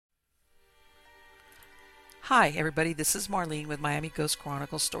Hi, everybody. This is Marlene with Miami Ghost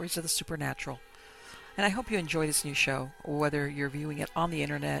Chronicles Stories of the Supernatural. And I hope you enjoy this new show, whether you're viewing it on the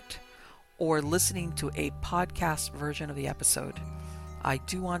internet or listening to a podcast version of the episode. I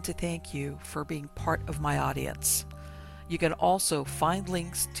do want to thank you for being part of my audience. You can also find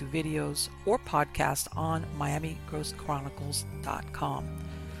links to videos or podcasts on MiamiGhostChronicles.com,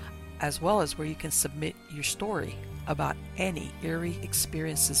 as well as where you can submit your story about any eerie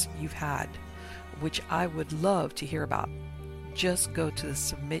experiences you've had, which I would love to hear about. Just go to the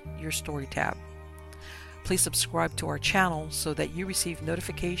Submit Your Story tab. Please subscribe to our channel so that you receive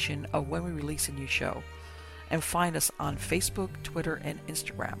notification of when we release a new show. And find us on Facebook, Twitter, and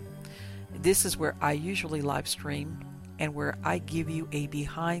Instagram. This is where I usually live stream and where I give you a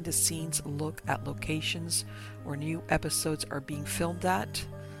behind the scenes look at locations where new episodes are being filmed at.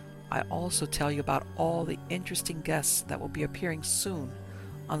 I also tell you about all the interesting guests that will be appearing soon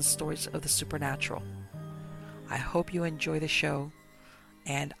on Stories of the Supernatural. I hope you enjoy the show,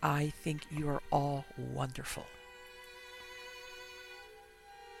 and I think you are all wonderful.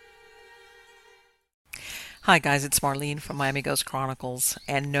 Hi guys, it's Marlene from Miami Ghost Chronicles,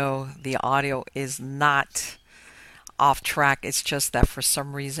 and no, the audio is not off track. It's just that for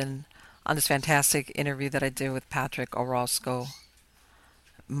some reason, on this fantastic interview that I did with Patrick Orozco,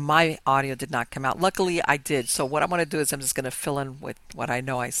 my audio did not come out. Luckily, I did. So what I'm going to do is I'm just going to fill in with what I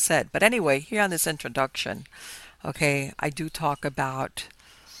know I said. But anyway, here on this introduction, okay, I do talk about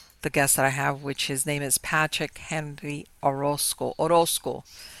the guest that I have, which his name is Patrick Henry Orozco.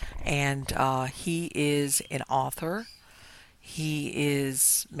 And he is an author. He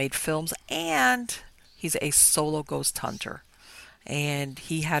is made films, and he's a solo ghost hunter. And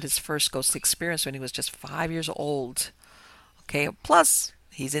he had his first ghost experience when he was just 5 years old. Okay, plus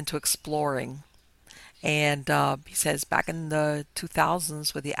he's into exploring. And he says back in the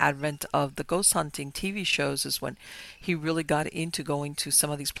 2000s, with the advent of the ghost hunting TV shows, is when he really got into going to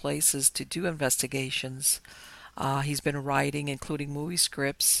some of these places to do investigations. He's been writing, including movie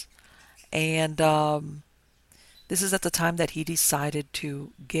scripts. And this is at the time that he decided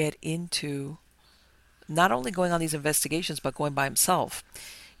to get into not only going on these investigations, but going by himself.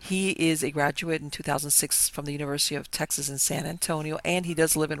 He is a graduate in 2006 from the University of Texas in San Antonio, and he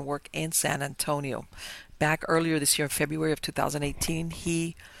does live and work in San Antonio. Back earlier this year, in February of 2018,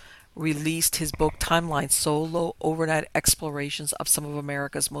 he released his book Timeline, Solo Overnight Explorations of Some of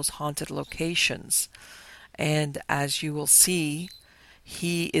America's Most Haunted Locations. And as you will see,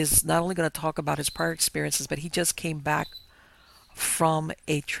 he is not only going to talk about his prior experiences, but he just came back from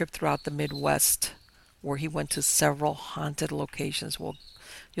a trip throughout the Midwest where he went to several haunted locations. Well,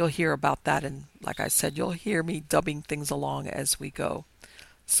 you'll hear about that, and like I said, you'll hear me dubbing things along as we go.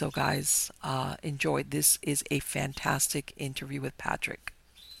 So guys, enjoy. This is a fantastic interview with Patrick.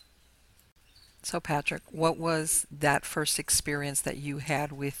 So Patrick, what was that first experience that you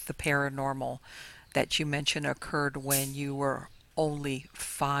had with the paranormal that you mentioned occurred when you were only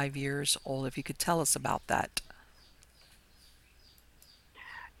 5 years old? If you could tell us about that.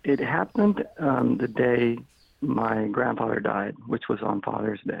 It happened the day my grandfather died, which was on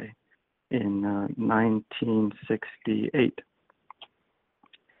Father's Day in 1968.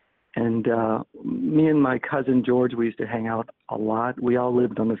 And me and my cousin George, we used to hang out a lot. We all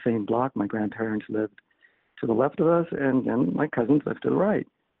lived on the same block. My grandparents lived to the left of us, and my cousins lived to the right.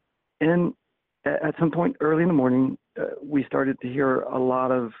 And at some point early in the morning, we started to hear a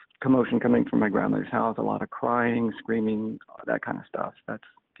lot of commotion coming from my grandmother's house, a lot of crying, screaming, that kind of stuff. That's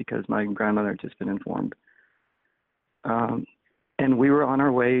because my grandmother had just been informed. And we were on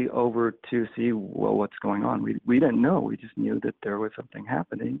our way over to see, well, what's going on. We didn't know. We just knew that there was something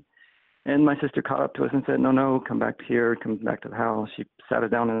happening. And my sister caught up to us and said, no, come back here, come back to the house. She sat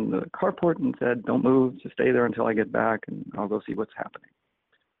us down in the carport and said, don't move, just stay there until I get back, and I'll go see what's happening.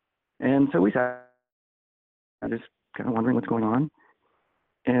 And so we sat, just kind of wondering what's going on.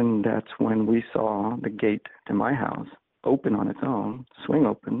 And that's when we saw the gate to my house open on its own, swing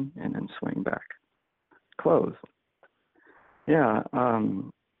open, and then swing back, close. Yeah,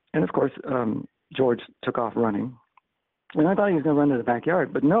 and of course, George took off running. And I thought he was going to run to the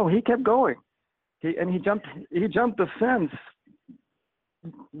backyard, but no, he kept going. He jumped the fence.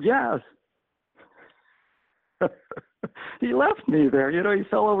 Yes. He left me there. He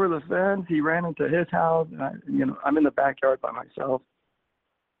fell over the fence. He ran into his house. And I'm in the backyard by myself.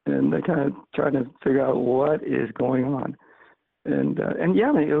 And I kind of trying to figure out what is going on. And yeah,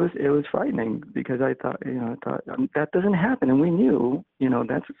 I mean, it was frightening because I thought that doesn't happen, and we knew,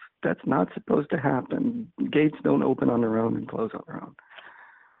 that's not supposed to happen. Gates don't open on their own and close on their own.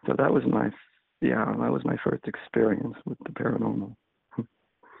 So that was my first experience with the paranormal.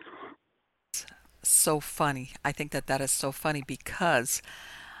 so funny. I think that that is so funny because,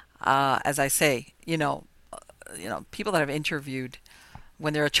 as I say, people that I've interviewed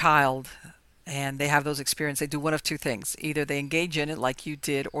when they're a child and they have those experiences, they do one of two things. Either they engage in it like you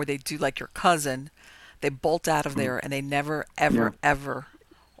did, or they do like your cousin. They bolt out of Mm. there and they never, Yeah. ever, ever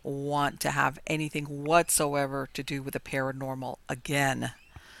want to have anything whatsoever to do with the paranormal again.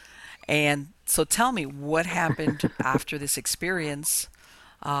 And so tell me what happened after this experience.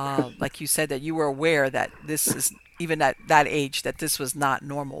 Like you said, that you were aware that this is, even at that age, that this was not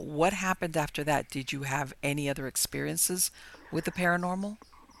normal. What happened after that? Did you have any other experiences with the paranormal?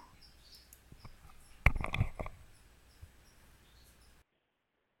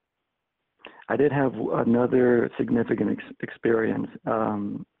 I did have another significant experience.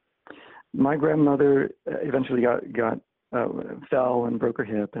 My grandmother eventually got uh, fell and broke her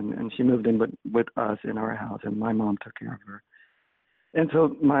hip, and she moved in with us in our house, and my mom took care of her. And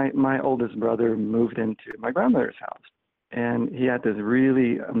so my oldest brother moved into my grandmother's house, and he had this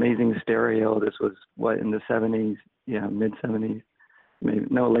really amazing stereo. This was what, in the 70s, yeah, mid 70s, maybe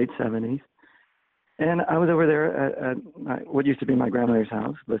no, late 70s. And I was over there at what used to be my grandmother's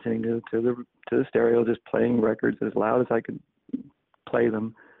house, listening to the stereo, just playing records as loud as I could play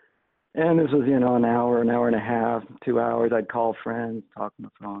them. And this was, an hour and a half, 2 hours. I'd call friends, talk on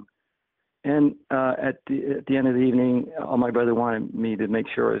the phone. And at the end of the evening, all my brother wanted me to make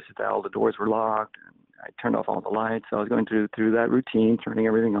sure is that all the doors were locked. And I turned off all the lights. So I was going through that routine, turning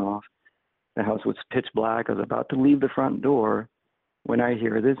everything off. The house was pitch black. I was about to leave the front door when I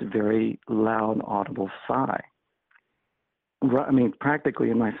hear this very loud, audible sigh. I mean, practically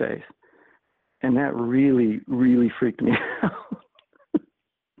in my face. And that really, really freaked me out.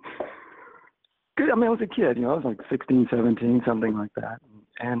 I mean, I was a kid, I was like 16, 17, something like that.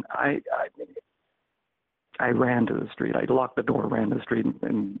 And I ran to the street. I locked the door, ran to the street,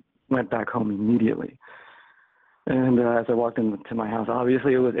 and went back home immediately. And as I walked into my house,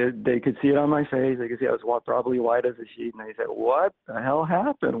 obviously they could see it on my face. They could see I was probably white as a sheet. And they said, "What the hell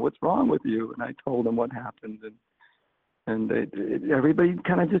happened? What's wrong with you?" And I told them what happened. And everybody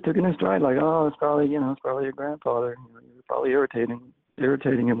kind of just took it in stride, like, "Oh, it's probably your grandfather. You're probably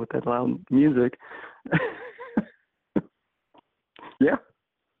irritating him with that loud music." Yeah,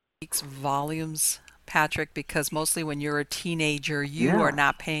 Speaks volumes, Patrick, because mostly when you're a teenager, you are yeah,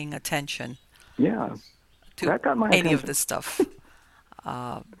 not paying attention yeah. to That got my any of attention. this stuff.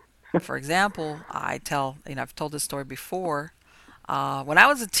 Uh, for example, I've told this story before. When I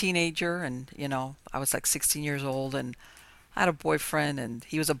was a teenager, and I was like 16 years old, and I had a boyfriend, and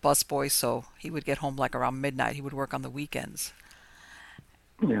he was a busboy, so he would get home like around midnight. He would work on the weekends,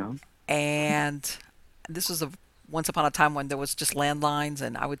 Yeah. and this was once upon a time when there was just landlines,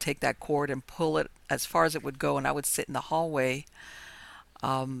 and I would take that cord and pull it as far as it would go, and I would sit in the hallway,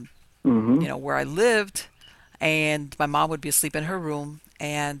 um, Mm-hmm. where I lived, and my mom would be asleep in her room,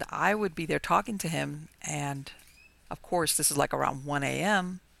 and I would be there talking to him, and of course, this is like around 1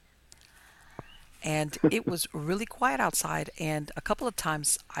 a.m., and it was really quiet outside. And a couple of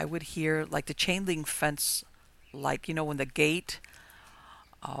times I would hear like the chain link fence, like, when the gate,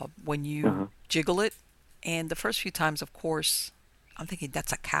 when you Uh-huh. jiggle it. And the first few times, of course, I'm thinking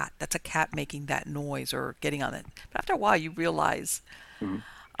that's a cat. That's a cat making that noise or getting on it. But after a while, you realize, Mm-hmm.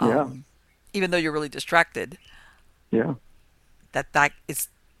 Yeah. um, even though you're really distracted, Yeah. that is,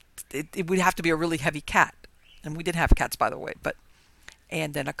 it would have to be a really heavy cat. And we did have cats, by the way.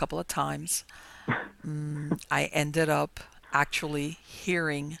 And then a couple of times, I ended up actually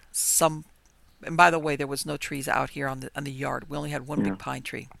hearing some. And by the way, there was no trees out here on the yard. We only had one Yeah. big pine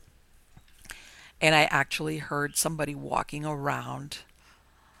tree, and I actually heard somebody walking around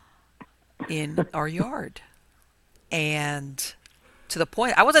in our yard. And to the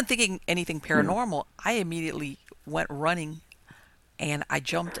point, I wasn't thinking anything Yeah. paranormal. I immediately went running and I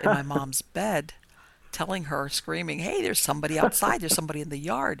jumped in my mom's bed, telling her, screaming, "Hey, there's somebody outside. There's somebody in the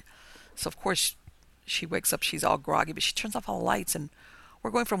yard." So of course she wakes up. She's all groggy, but she turns off all the lights, and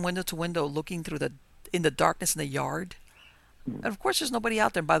we're going from window to window, looking through the in the darkness in the yard. And of course, there's nobody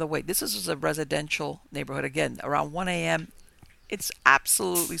out there. By the way, this is a residential neighborhood. Again, around 1 a.m., it's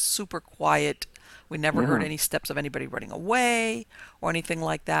absolutely super quiet. We never heard Yeah. any steps of anybody running away or anything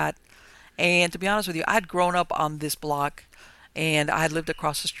like that. And to be honest with you, I had grown up on this block and I had lived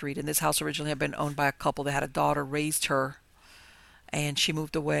across the street. And this house originally had been owned by a couple that had a daughter, raised her, and she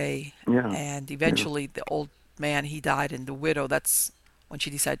moved away. Yeah. And Yeah. eventually, the old man, he died, and the widow, that's when she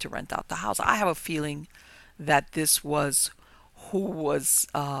decided to rent out the house. I have a feeling that this was who was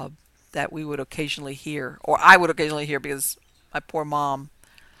that we would occasionally hear, or I would occasionally hear, because my poor mom,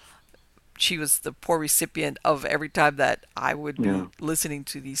 she was the poor recipient of every time that I would Yeah. be listening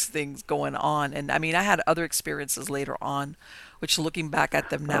to these things going on. And I mean, I had other experiences later on, which looking back at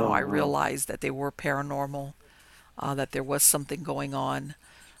them now, Oh, I wow. realized that they were paranormal, that there was something going on.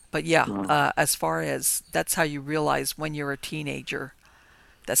 But yeah, Wow. as far as that's how you realize when you're a teenager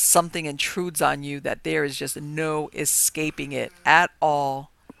that something intrudes on you, that there is just no escaping it at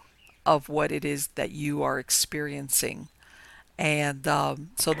all of what it is that you are experiencing. And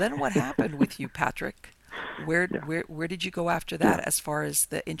so then what happened with you, Patrick? Yeah. Where did you go after that Yeah. as far as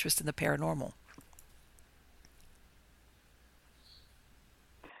the interest in the paranormal?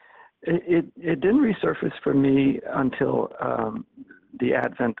 It didn't resurface for me until the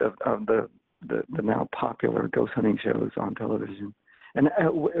advent of the now popular ghost hunting shows on television, and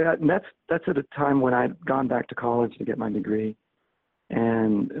that's at a time when I'd gone back to college to get my degree.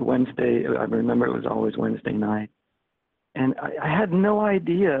 And Wednesday, I remember it was always Wednesday night, and I had no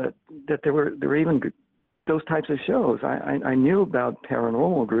idea that there were even those types of shows. I knew about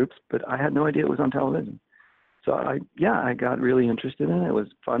paranormal groups, but I had no idea it was on television. So I got really interested in it. It was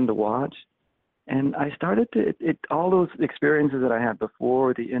fun to watch, and I started to all those experiences that I had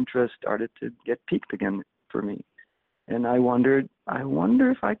before, the interest started to get peaked again for me. And I wonder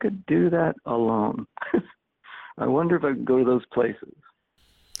if I could do that alone. I wonder if I could go to those places.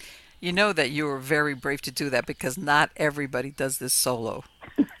 You know that you were very brave to do that because not everybody does this solo.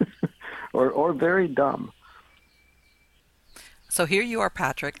 Or very dumb. So here you are,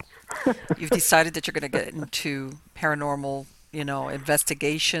 Patrick. You've decided that you're going to get into paranormal,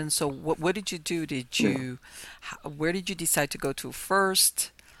 investigation. So what did you do? Yeah. Where did you decide to go to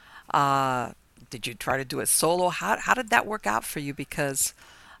first? Uh, did you try to do it solo? How did that work out for you? Because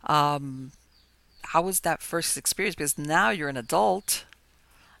um, how was that first experience? Because now you're an adult,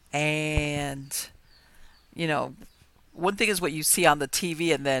 and you know, one thing is what you see on the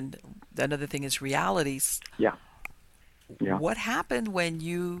TV, and then another thing is realities. Yeah. Yeah. What happened when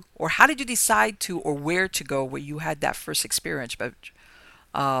you, or how did you decide to, or where to go where you had that first experience? But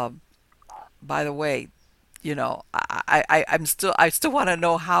um, by the way, I still want to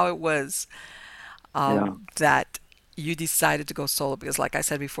know how it was Yeah. that you decided to go solo because, like I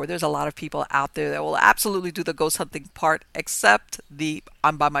said before, there's a lot of people out there that will absolutely do the ghost hunting part, except the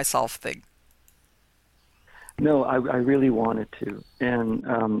I'm by myself thing. No, I really wanted to. And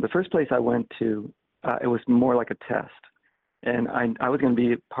the first place I went to, it was more like a test. And I was going to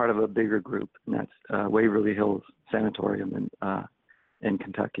be part of a bigger group, and that's Waverly Hills Sanatorium in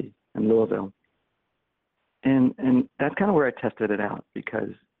Kentucky, in Louisville. And that's kind of where I tested it out because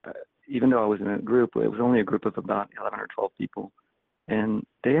even though I was in a group, it was only a group of about 11 or 12 people, and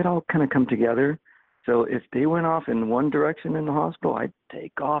they had all kind of come together. So if they went off in one direction in the hospital, I'd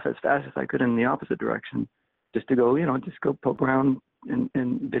take off as fast as I could in the opposite direction, just to go, just go poke around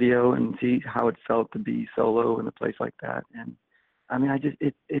in video and see how it felt to be solo in a place like that. And I mean,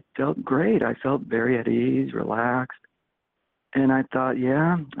 it felt great. I felt very at ease, relaxed. And I thought,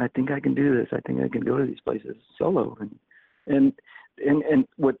 yeah, I think I can do this. I think I can go to these places solo. And and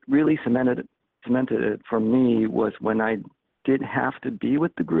what really cemented it for me was when I did have to be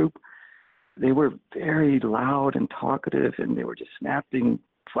with the group. They were very loud and talkative, and they were just snapping,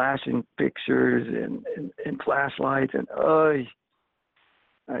 flashing pictures and flashlights. And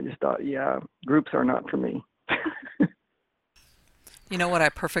I just thought, yeah, groups are not for me. You know what? I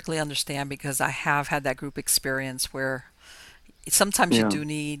perfectly understand because I have had that group experience where sometimes you Yeah, do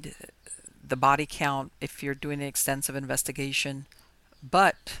need the body count if you're doing an extensive investigation,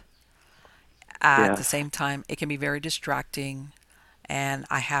 but at the yes, same time, it can be very distracting. And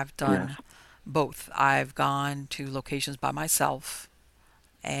I have yes, done both. I've gone to locations by myself,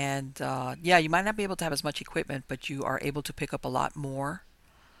 and yeah, you might not be able to have as much equipment, but you are able to pick up a lot more.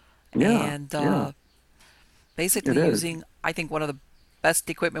 yeah, And yeah, it basically, is. using, I think, one of the best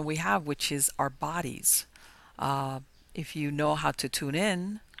equipment we have, which is our bodies. Uh, if you know how to tune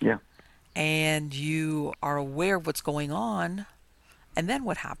in Yeah. and you are aware of what's going on, and then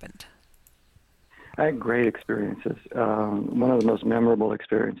what happened? I had great experiences. One of the most memorable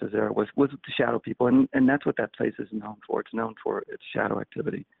experiences there was with the shadow people, and that's what that place is known for. It's known for its shadow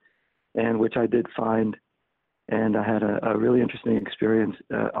activity, and which I did find. And I had a really interesting experience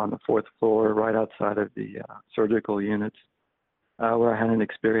on the fourth floor, right outside of the surgical units, where I had an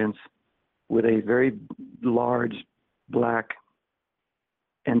experience with a very large black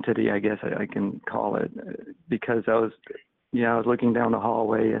entity, I guess I can call it, because I was looking down the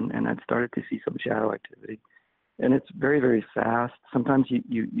hallway and I'd started to see some shadow activity. And it's very, very fast. Sometimes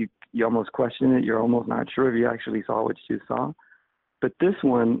you almost question it. You're almost not sure if you actually saw what you saw. But this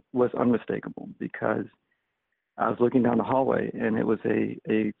one was unmistakable because I was looking down the hallway and it was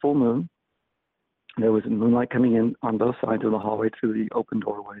a full moon. There was moonlight coming in on both sides of the hallway through the open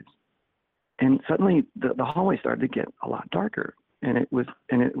doorways. And suddenly the hallway started to get a lot darker, and it was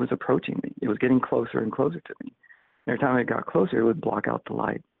approaching me. It was getting closer and closer to me. Every time it got closer, it would block out the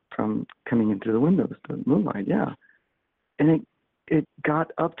light from coming into the windows, the moonlight, yeah. And it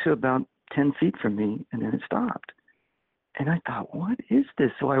got up to about 10 feet from me, and then it stopped. And I thought, what is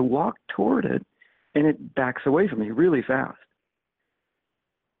this? So I walked toward it, and it backs away from me really fast.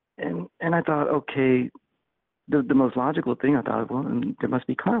 And I thought, okay, the most logical thing I thought, well, there must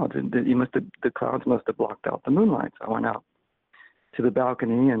be clouds, and the clouds must have blocked out the moonlight. So I went out to the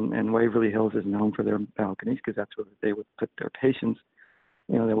balcony, and Waverly Hills is known for their balconies because that's where they would put their patients.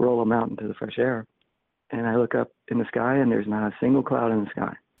 They roll them out into the fresh air. And I look up in the sky, and there's not a single cloud in the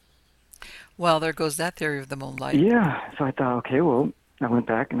sky. Well, there goes that theory of the moonlight. Yeah, so I thought, okay, well, I went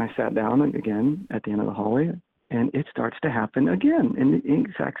back and I sat down again at the end of the hallway, and it starts to happen again in the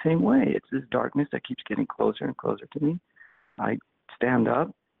exact same way. It's this darkness that keeps getting closer and closer to me. I stand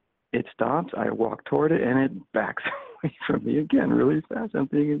up, it stops, I walk toward it, and it backs away from me again really fast. I'm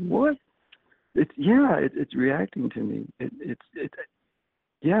thinking, what? It's reacting to me.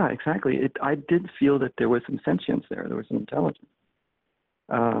 Yeah, exactly. I did feel that there was some sentience there. There was some intelligence,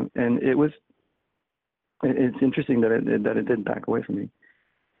 and it's interesting that it did back away from me.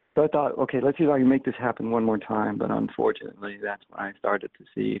 So I thought, okay, let's see if I can make this happen one more time. But unfortunately, that's when I started to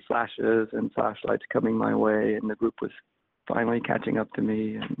see flashes and flashlights coming my way, and the group was finally catching up to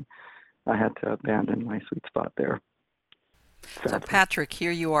me, and I had to abandon my sweet spot there. So Sadly. Patrick,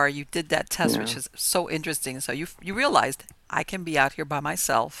 here you are. You did that test, which Yeah. is so interesting. So you realized I can be out here by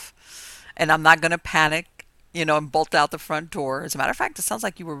myself, and I'm not going to panic, and bolt out the front door. As a matter of fact, it sounds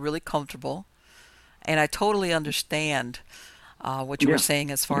like you were really comfortable, and I totally understand what you were Yeah. saying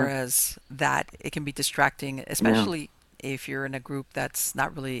as far Yeah. as that it can be distracting, Yeah. especially if you're in a group that's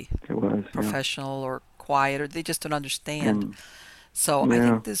not really It was. Yeah. professional or quiet, or they just don't understand. And So I yeah.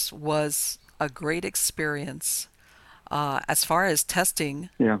 think this was a great experience. As far as testing,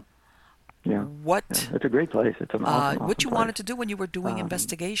 Yeah. Yeah. Yeah. what It's a great place. It's an awesome, what awesome you place. wanted to do when you were doing Um,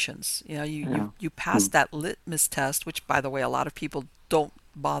 investigations. yeah. You Hmm. passed that litmus test, which, by the way, a lot of people don't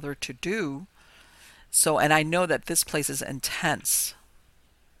bother to do. So, and I know that this place is intense.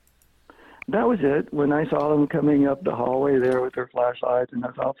 That was it. When I saw them coming up the hallway there with their flashlights, and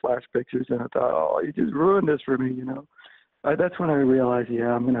I saw flash pictures, and I thought, oh, you just ruined this for me. That's when I realized,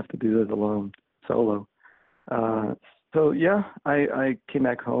 yeah, I'm gonna have to do this alone, solo. Uh, so yeah, I came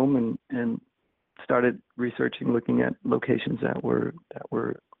back home and started researching, looking at locations that were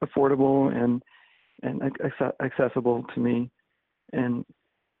affordable and accessible to me. And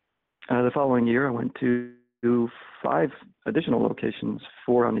the following year, I went to 5 additional locations,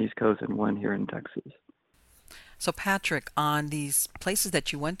 4 on the East Coast and 1 here in Texas. So, Patrick, on these places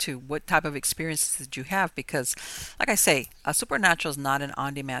that you went to, what type of experiences did you have? Because, like I say, a supernatural is not an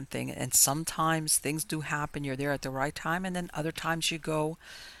on-demand thing, and sometimes things do happen. You're there at the right time, and then other times you go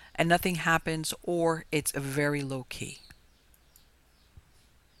and nothing happens, or it's very low key.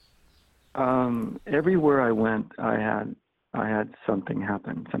 Everywhere I went, I had something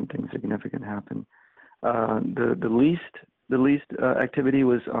happen, something significant happen. The least activity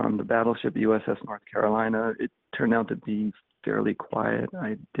was on the battleship USS North Carolina. It turned out to be fairly quiet.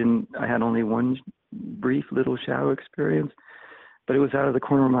 I had only one brief little shadow experience, but it was out of the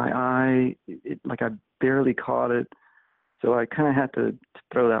corner of my eye. Like I barely caught it, so I kind of had to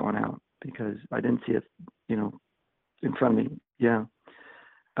throw that one out because I didn't see it, you know, in front of me. Yeah.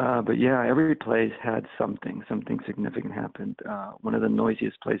 But yeah, every place had something significant happened. One of the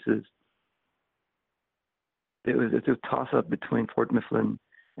noisiest places, it's a toss up between Fort Mifflin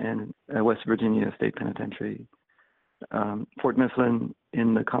and West Virginia State Penitentiary. Fort Mifflin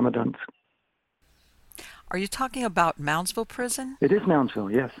in the Commandant's. Are you talking about Moundsville Prison? It is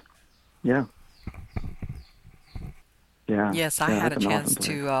Moundsville, yes. Yeah, yeah, Yes, I yeah. had a That's an awesome chance place.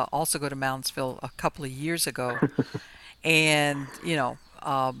 to also go to Moundsville a couple of years ago, and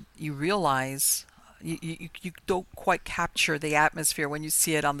you realize you don't quite capture the atmosphere when you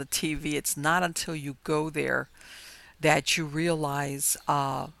see it on the TV. It's not until you go there that you realize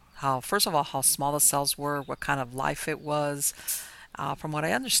how, first of all, how small the cells were, what kind of life it was. From what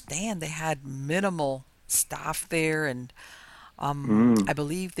I understand, they had minimal staff there, and Mm, I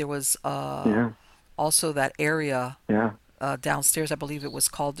believe there was yeah, also that area yeah. downstairs. I believe it was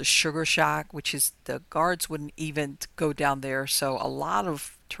called the Sugar Shack, which is the guards wouldn't even go down there. So a lot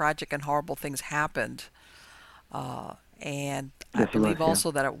of tragic and horrible things happened. And I Yes, he was. believe Yeah,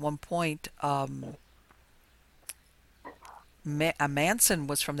 also that at one point, Manson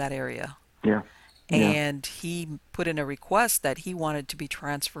was from that area. yeah, Yeah. and he put in a request that he wanted to be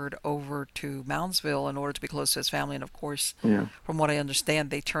transferred over to Moundsville in order to be close to his family. And of course, Yeah. from what I understand,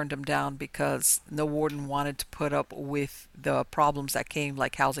 they turned him down because no warden wanted to put up with the problems that came,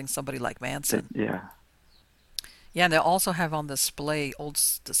 like housing somebody like Manson. Yeah. Yeah, and they also have on display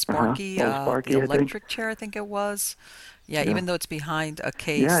the Sparky, Old the Sparky, I think. electric chair, I think it was. Yeah, Yeah. even though it's behind a Yeah.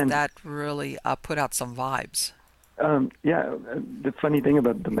 case, And that really put out some vibes. yeah, the funny thing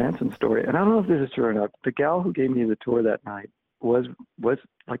about the Manson story, and I don't know if this is true or not. The gal who gave me the tour that night was was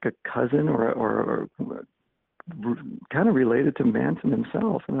like a cousin or kind of related to Manson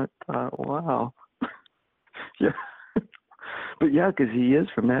himself, and I thought, wow, yeah. But yeah, because he is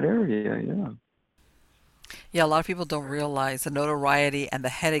from that area. Yeah. Yeah, a lot of people don't realize the notoriety and the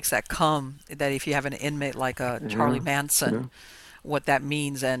headaches that come that if you have an inmate like Charlie Yeah. Manson, Yeah. what that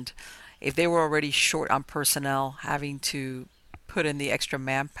means. And if they were already short on personnel, having to put in the extra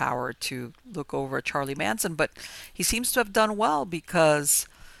manpower to look over Charlie Manson. But he seems to have done well because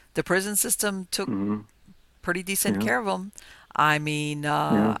the prison system took Hmm. pretty decent Yeah. care of him. I mean,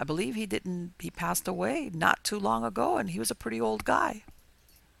 Yeah. I believe he passed away not too long ago, and he was a pretty old guy.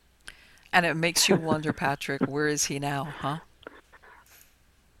 And it makes you wonder, Patrick, where is he now, huh?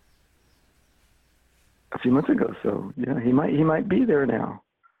 A few months ago. So yeah, he might be there now.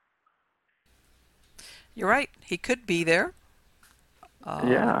 You're right. He could be there.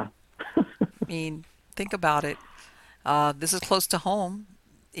 Yeah. I mean, think about it. This is close to home,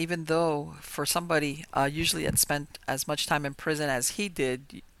 even though for somebody usually that spent as much time in prison as he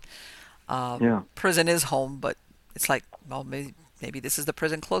did, Yeah. prison is home, but it's like, well, maybe this is the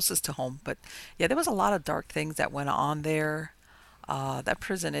prison closest to home. But yeah, there was a lot of dark things that went on there. That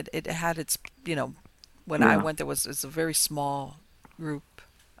prison, it had its, you know, when I Yeah. went, it was a very small group,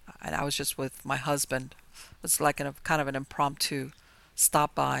 and I was just with my husband. It was like a kind of an impromptu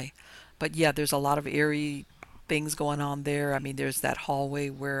stop by. But yeah, there's a lot of eerie things going on there. I mean, there's that hallway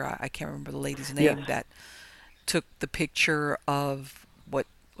where I can't remember the lady's Yes. name that took the picture of what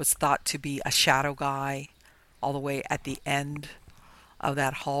was thought to be a shadow guy all the way at the end of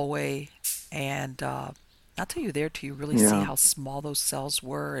that hallway. And not till you're there till you really see Yeah. how small those cells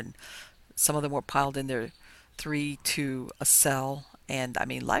were. And some of them were piled in there, three to a cell. And I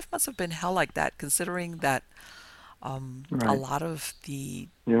mean, life must have been hell like that, considering that a Right. lot of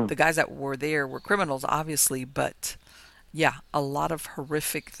Yeah. the guys that were there were criminals, obviously, but yeah, a lot of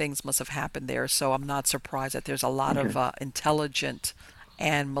horrific things must have happened there. So I'm not surprised that there's a lot Okay. of intelligent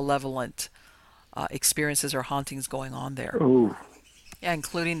and malevolent experiences or hauntings going on there. Oh, Yeah,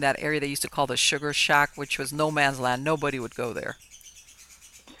 including that area they used to call the Sugar Shack, which was no man's land. Nobody would go there.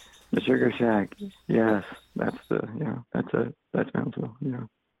 the Sugar Shack. Yes. That's Brownsville. Yeah.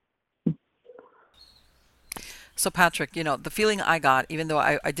 So Patrick, the feeling I got, even though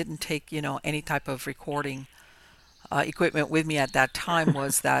I didn't take, any type of recording equipment with me at that time,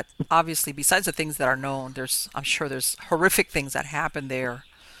 was that obviously besides the things that are known, I'm sure there's horrific things that happen there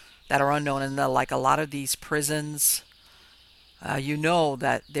that are unknown, and like a lot of these prisons,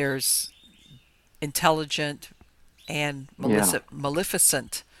 that there's intelligent and Yeah.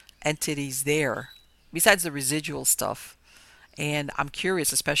 maleficent entities there, besides the residual stuff. And I'm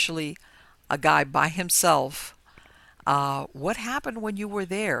curious, especially a guy by himself, what happened when you were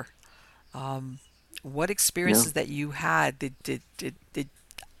there? Um, what Yeah. experiences that you had?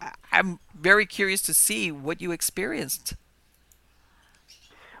 I'm very curious to see what you experienced.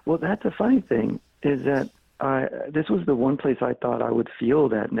 Well, that's a funny thing is that this was the one place I thought I would feel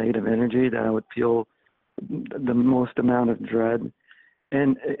that negative energy, that I would feel the most amount of dread,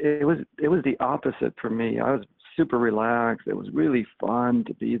 and it was the opposite for me. I was super relaxed. It was really fun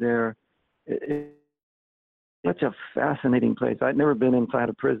to be there. It's such a fascinating place. I'd never been inside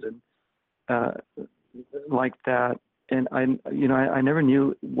a prison uh, like that, and I never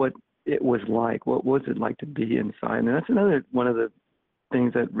knew what it was like. What was it like to be inside? And that's another one of the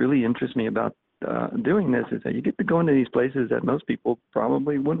things that really interests me about doing this is that you get to go into these places that most people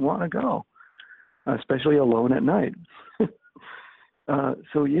probably wouldn't want to go, especially alone at night.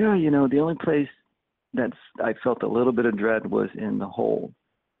 So yeah, the only place that's I felt a little bit of dread was in the hole,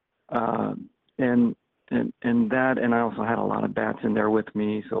 uh, and and I also had a lot of bats in there with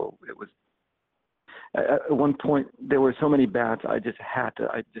me, so it was. At one point, there were so many bats. I just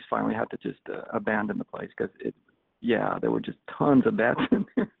finally had to just abandon the place because yeah, there were just tons of bats in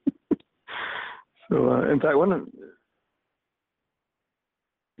there. So, in fact,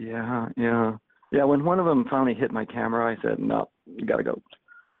 yeah, yeah, yeah. When one of them finally hit my camera, I said, "No, you gotta go."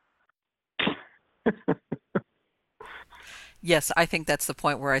 Yes, I think that's the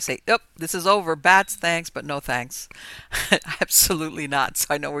point where I say, "Yep, this is over. Bats, thanks, but no thanks." Absolutely not. So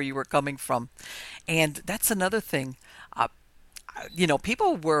I know where you were coming from. And that's another thing. Uh,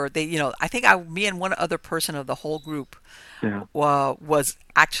 people were they. I think me and one other person of the whole group Yeah, was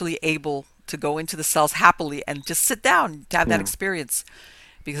actually able to go into the cells happily and just sit down to have that yeah, experience.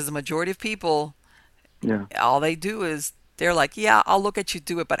 Because the majority of people, yeah. all they do is they're like, "Yeah, I'll look at you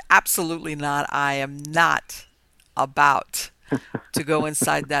do it, but absolutely not. I am not about to go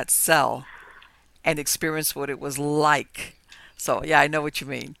inside that cell and experience what it was like." So, yeah, I know what you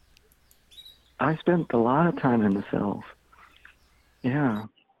mean. I spent a lot of time in the cells. Yeah,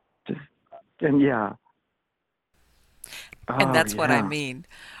 just and yeah. And Oh that's what I yeah, mean,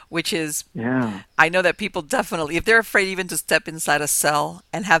 which is, yeah, I know that people definitely, if they're afraid even to step inside a cell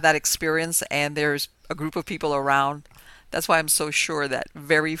and have that experience, and there's a group of people around, that's why I'm so sure that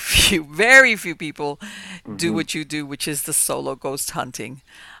very few people do hmm, what you do, which is the solo ghost hunting.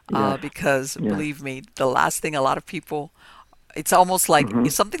 yes, Because yes, believe me, the last thing a lot of people, it's almost like hmm,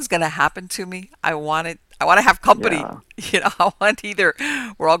 if something's going to happen to me, I want it. I want to have company. yeah. I want either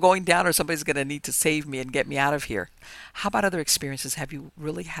we're all going down or somebody's going to need to save me and get me out of here. How about other experiences? Have you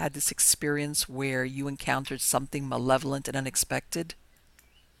really had this experience where you encountered something malevolent and unexpected?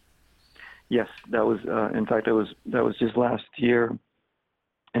 Yes, that was. In fact, that was just last year,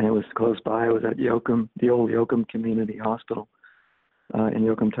 and it was close by. I was at Yoakum, the old Yoakum Community Hospital in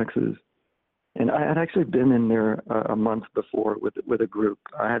Yoakum, Texas, and I had actually been in there a month before with a group.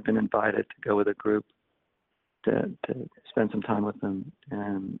 I had been invited to go with a group to spend some time with them,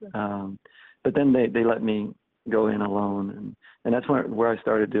 and but then they let me go in alone, and that's where I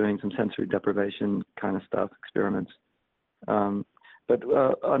started doing some sensory deprivation kind of stuff, experiments. Um, but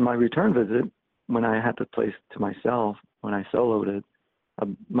on my return visit, when I had the place to myself, when I soloed it a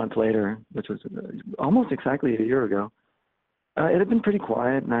month later, which was almost exactly a year ago, it had been pretty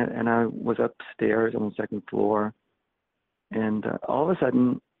quiet, and I was upstairs on the second floor, and all of a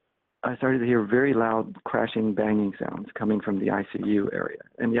sudden I started to hear very loud crashing, banging sounds coming from the ICU area,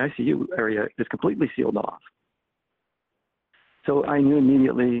 and the ICU area is completely sealed off. So I knew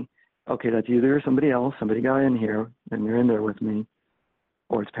immediately, okay, that's either somebody else, somebody got in here, and they're in there with me,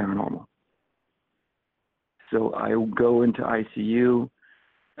 or it's paranormal. So I go into ICU,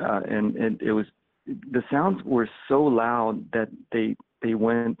 and it was the sounds were so loud that they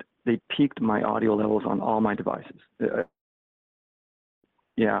peaked my audio levels on all my devices. They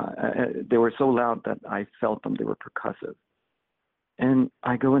were so loud that I felt them. They were percussive. And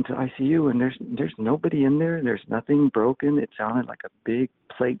I go into ICU, and there's nobody in there. There's nothing broken. It sounded like a big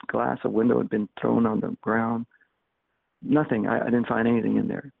plate glass, a window had been thrown on the ground. Nothing. I didn't find anything in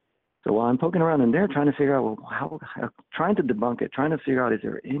there. So while I'm poking around in there, trying to figure out, well, trying to debunk it, trying to figure out, is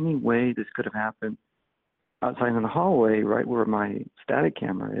there any way this could have happened? Outside in the hallway, right where my static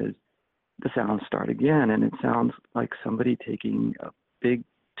camera is, the sounds start again, and it sounds like somebody taking a big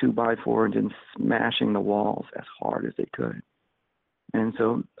 2x4 and just smashing the walls as hard as they could. And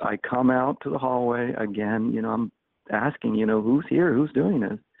so I come out to the hallway again. I'm asking, who's here? Who's doing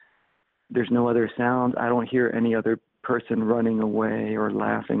this? There's no other sounds. I don't hear any other person running away or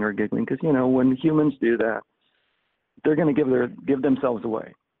laughing or giggling because when humans do that, they're going to give themselves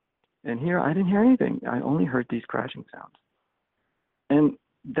away. And here I didn't hear anything. I only heard these crashing sounds. And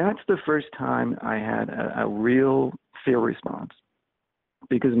that's the first time I had a real fear response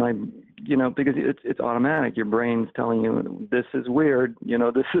because because it's automatic. Your brain's telling you this is weird.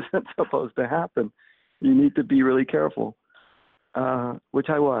 This isn't supposed to happen. You need to be really careful. Which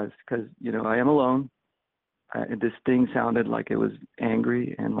I was because I am alone. This thing sounded like it was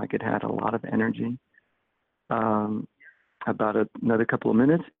angry and like it had a lot of energy. Um, about another couple of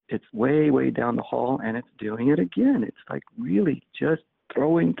minutes, it's way down the hall, and it's doing it again. It's like really just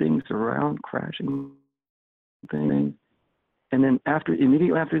throwing things around, crashing things, and then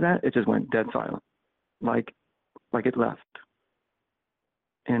immediately after that, it just went dead silent, like it left.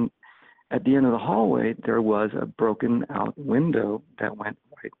 And at the end of the hallway, there was a broken out window that went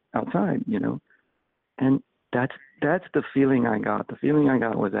right outside. And that's the feeling I got. The feeling I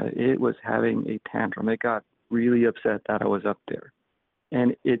got was that it was having a tantrum. It got really upset that I was up there,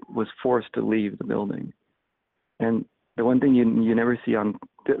 and it was forced to leave the building. And the one thing you never see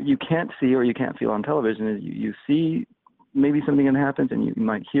you can't see or you can't feel on television is you see maybe something that happens and you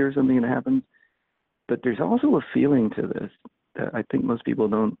might hear something that happens, but there's also a feeling to this that I think most people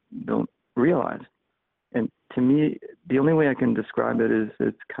don't realize. And to me, the only way I can describe it is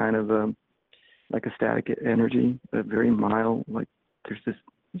it's kind of like a static energy, a very mild, like there's this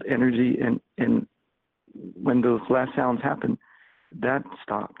energy, and when those last sounds happened, that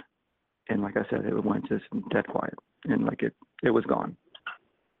stopped. And like I said, it went just dead quiet. and like it was gone.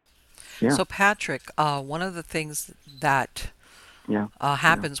 Yeah, So, Patrick, one of the things that yeah,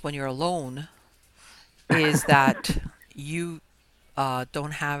 yeah. happens when you're alone is that you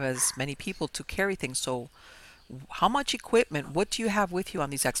don't have as many people to carry things. So, how much equipment, what do you have with you on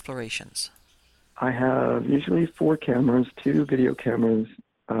these explorations? I have usually 4 cameras, 2 video cameras,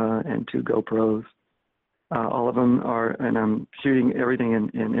 and 2 GoPros. All of them are, and I'm shooting everything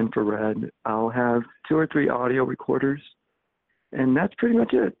in infrared. I'll have 2 or 3 audio recorders, and that's pretty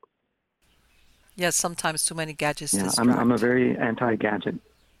much it. Yes, sometimes too many gadgets Yeah, I'm a distract. very anti-gadget.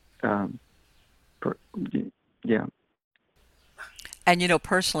 Um, per, yeah, And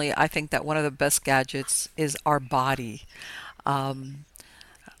personally, I think that one of the best gadgets is our body. Um,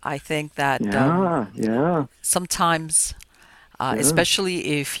 I think that yeah, yeah, sometimes, yeah,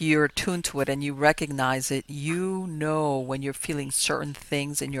 especially if you're tuned to it and you recognize it, you know when you're feeling certain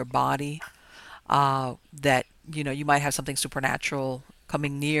things in your body that you might have something supernatural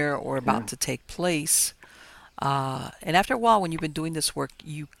coming near or about yeah, to take place. And after a while, when you've been doing this work,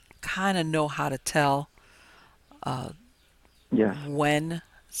 you kind of know how to tell uh, yes, when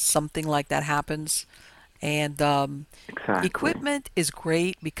something like that happens. And exactly. equipment is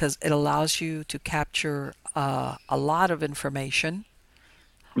great because it allows you to capture a lot of information.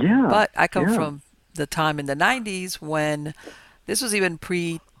 Yeah, But I come yeah, from the time in the 90s when this was even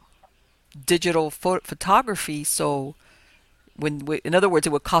pre digital photography. So, in other words,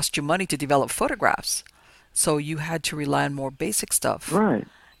 it would cost you money to develop photographs. So, you had to rely on more basic stuff. right.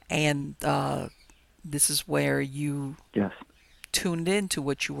 And this is where you Yes, tuned into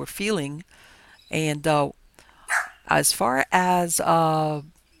what you were feeling. And as far as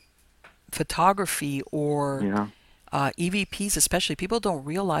photography or yeah, EVPs, especially, people don't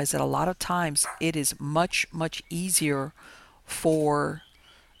realize that a lot of times it is much, much easier for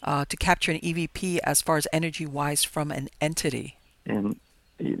to capture an EVP as far as energy wise from an entity. and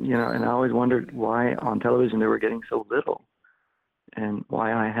and I always wondered why on television they were getting so little, and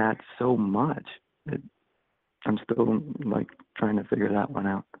why I had so much. It, I'm still like trying to figure that one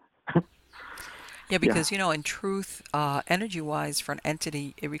out. Yeah, Yeah, because in truth, energy wise for an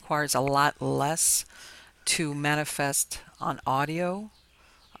entity, it requires a lot less to manifest on audio.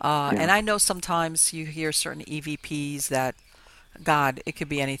 And yeah, I know sometimes you hear certain EVPs that, God, it could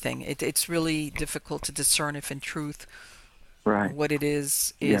be anything. It's really difficult to discern if in truth right. what it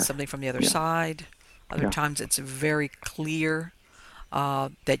is Yes, something from the other yeah, side. Other yeah, times it's very clear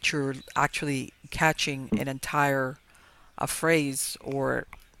that you're actually catching mm, an entire a phrase or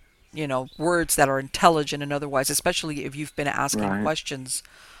words that are intelligent and otherwise, especially if you've been asking right. questions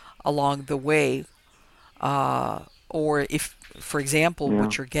along the way, or if, for example, Yeah,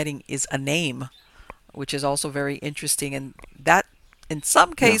 what you're getting is a name, which is also very interesting, and that in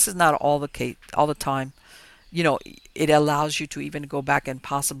some yeah, cases, not all the time, you know, it allows you to even go back and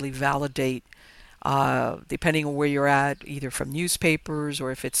possibly validate, depending on where you're at, either from newspapers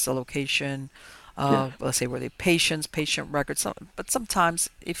or if it's the location. yes, Let's say where the patient records. But sometimes,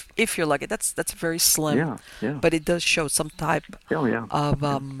 if you're lucky, that's very slim, yeah, yeah. but it does show some type Oh, yeah, of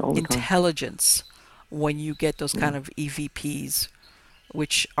yeah. All the time. intelligence when you get those Yeah, kind of EVPs,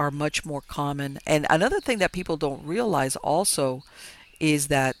 which are much more common. And another thing that people don't realize also is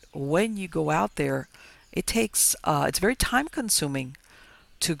that when you go out there, it's very time consuming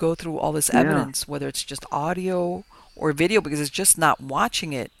to go through all this yeah, evidence, whether it's just audio or video, because it's just not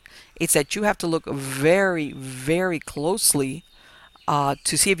watching it. It's that you have to look very, very closely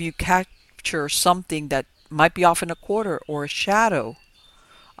to see if you capture something that might be off in a quarter or a shadow.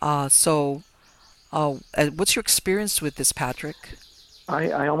 What's your experience with this, Patrick?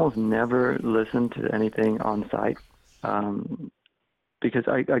 I almost never listen to anything on site, um, because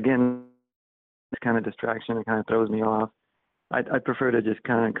I again it's kind of distraction. It kind of throws me off. I prefer to just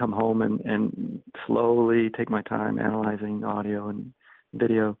kind of come home and slowly take my time analyzing audio and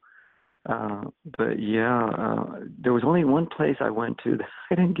video. Uh, but yeah, there was only one place I went to that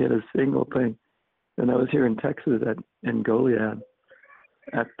I didn't get a single thing, and that was here in Texas in Goliad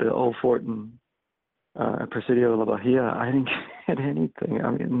at the old fort in Presidio de la Bahia. I didn't get anything.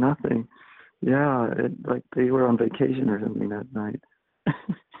 I mean, nothing. Yeah, like they were on vacation or something that night.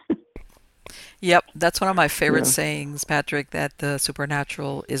 Yep, that's one of my favorite Yeah, sayings, Patrick, that the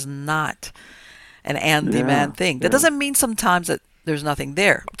supernatural is not an and yeah, demand thing. That yeah, doesn't mean sometimes that there's nothing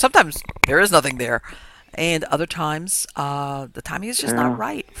there. Sometimes there is nothing there. And other times, the timing is just not yeah.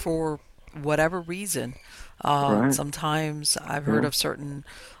 right for whatever reason. Right. Sometimes I've heard Yeah, of certain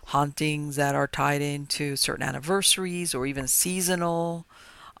hauntings that are tied into certain anniversaries or even seasonal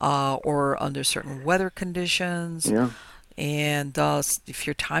or under certain weather conditions. yeah, And if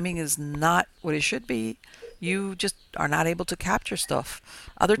your timing is not what it should be, you just are not able to capture stuff.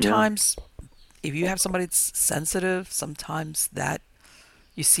 Other Yeah. times, if you have somebody that's sensitive, sometimes that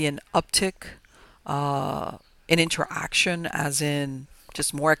you see an uptick uh, in interaction, as in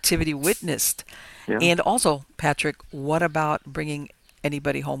just more activity witnessed. Yeah. And also, Patrick, what about bringing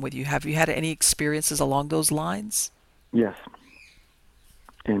anybody home with you? Have you had any experiences along those lines? Yes.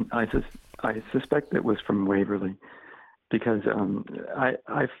 And I suspect it was from Waverly because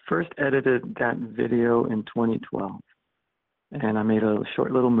I first edited that video in 2012, and I made a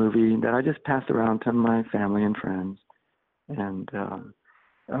short little movie that I just passed around to my family and friends. And a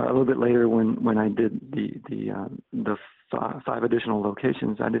little bit later, when I did the five additional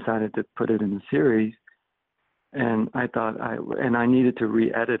locations, I decided to put it in the series. And I needed to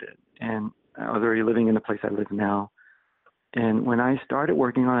re-edit it. And I was already living in the place I live now. And when I started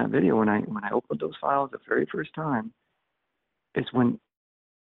working on that video, when I opened those files the very first time, it's when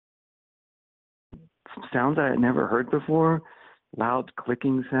sounds I had never heard before, loud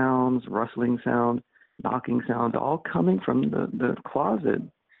clicking sounds, rustling sound, knocking sounds, all coming from the closet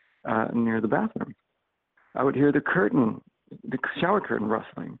near the bathroom. I would hear the shower curtain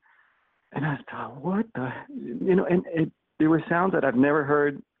rustling. And I thought, what the, and there were sounds that I've never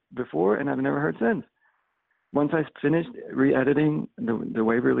heard before and I've never heard since. Once I finished re-editing the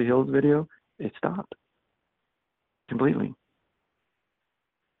Waverly Hills video, it stopped completely.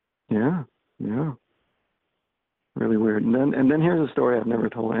 Yeah, yeah, really weird. And then here's a story I've never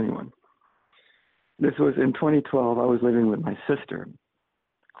told anyone. This was in 2012. I was living with my sister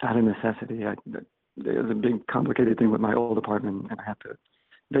out of necessity. There was a big complicated thing with my old apartment, and I had to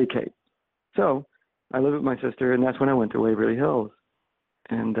vacate. So I lived with my sister, and that's when I went to Waverly Hills.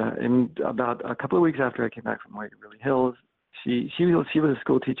 And about a couple of weeks after I came back from Waverly Hills, she was a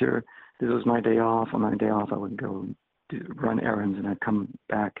school teacher. This was my day off. On my day off, I would go run errands, and I'd come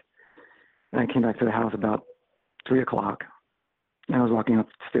back. And I came back to the house about 3 o'clock, and I was walking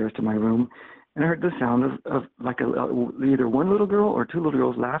upstairs to my room, and I heard the sound of like either one little girl or two little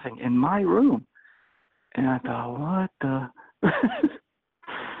girls laughing in my room. And I thought, what the?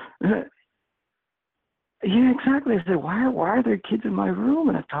 Yeah, exactly. I said, why are there kids in my room?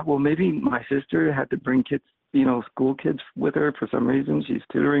 And I thought, well, maybe my sister had to bring kids, school kids with her for some reason. She's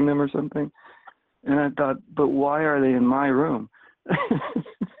tutoring them or something. And I thought, but why are they in my room?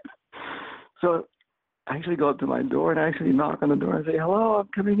 So I actually go up to my door and I actually knock on the door and say, hello, I'm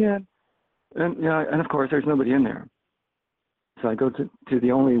coming in. And of course, there's nobody in there. So I go to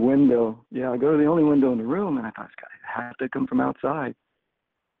the only window. Yeah, I go to the only window in the room, and I thought, this guy had to come from outside.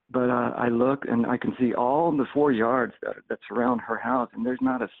 But I look, and I can see all the 4 yards that surround her house, and there's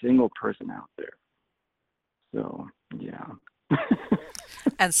not a single person out there. So, yeah.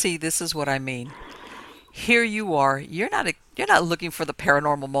 And see, this is what I mean. Here you are. You're not looking for the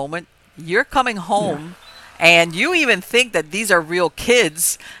paranormal moment. You're coming Yeah. home and you even think that these are real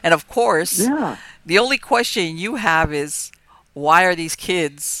kids. And of course, Yeah, the only question you have is, why are these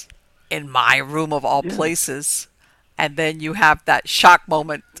kids in my room of all yeah, places? And then you have that shock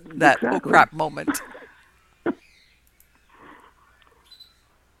moment, that oh exactly. crap moment.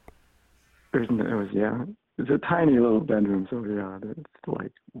 It was, yeah. It's a tiny little bedroom, so yeah, it's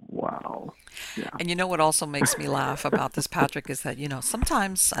like, wow. Yeah. And you know what also makes me laugh about this, Patrick, is that,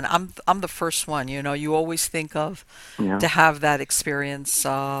 sometimes, and I'm the first one, you always think of Yeah. to have that experience,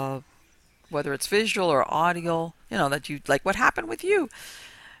 whether it's visual or audio, that you like what happened with you.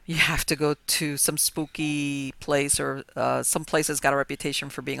 You have to go to some spooky place, or some place has got a reputation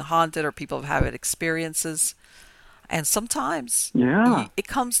for being haunted, or people have had experiences. And sometimes Yeah, it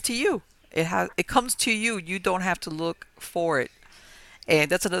comes to you. It comes to you. You don't have to look for it.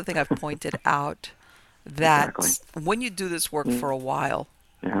 And that's another thing I've pointed out, exactly. that when you do this work Mm, for a while,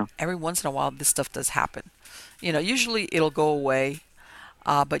 yeah. every once in a while this stuff does happen. Usually it'll go away.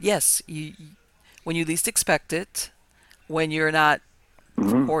 But yes, when you least expect it, when you're not, of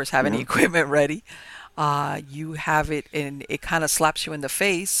Mm, course, have any yeah. equipment ready, you have it and it kind of slaps you in the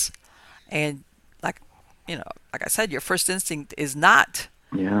face. And like, like I said, your first instinct is not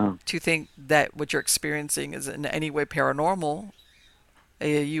Yeah. to think that what you're experiencing is in any way paranormal.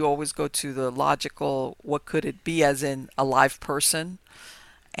 You always go to the logical, what could it be, as in a live person.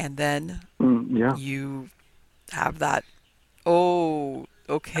 And then Yeah. you have that, oh,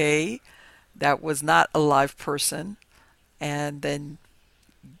 okay, that was not a live person. And then,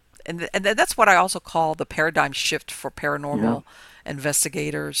 and that's what I also call the paradigm shift for Yeah. paranormal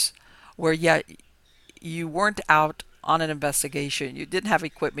investigators, where, yeah, you weren't out on an investigation, you didn't have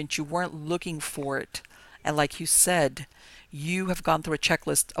equipment, you weren't looking for it. And like you said, you have gone through a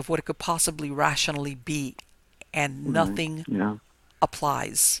checklist of what it could possibly rationally be, and Right. nothing Yeah.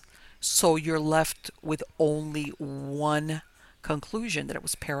 applies. So you're left with only one conclusion, that it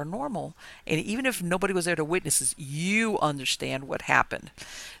was paranormal. And even if nobody was there to witness it, you understand what happened.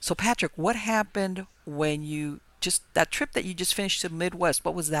 So, Patrick, what happened when you just that trip that you just finished to the Midwest?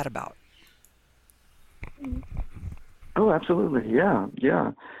 What was that about? Oh, absolutely. Yeah,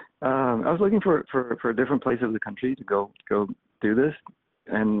 yeah. I was looking for a different place of the country to go do this,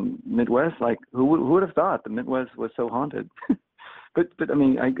 and Midwest. Like, who would have thought the Midwest was so haunted? But I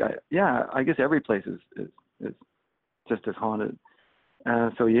mean, yeah, I guess every place is just as haunted.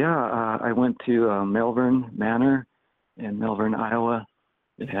 So yeah, I went to Melbourne Manor in Melbourne, Iowa.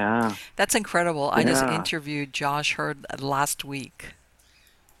 Yeah, That's incredible. I just yeah. interviewed Josh Hurd last week.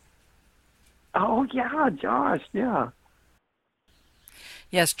 Oh yeah, Josh. Yeah,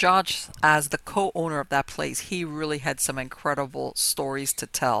 Yes, Josh, as the co-owner of that place, he really had some incredible stories to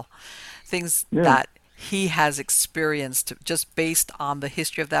tell. Things yeah. that he has experienced just based on the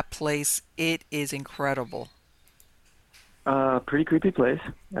history of that place. It is incredible. Pretty creepy place,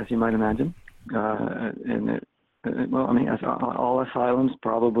 as you might imagine. And well, I mean, as all asylums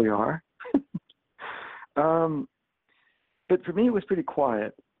probably are. Um, but for me, it was pretty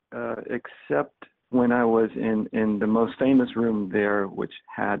quiet, except when I was in the most famous room there, which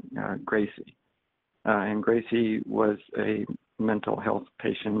had Gracie. And Gracie was a mental health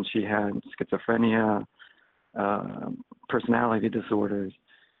patient. She had schizophrenia, uh, personality disorders,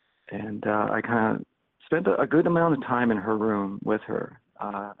 and I kind of spent a good amount of time in her room with her.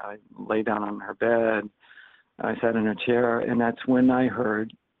 I lay down on her bed. I sat in a chair, and that's when I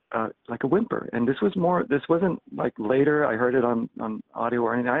heard like a whimper. And this was more. This wasn't like later. I heard it on audio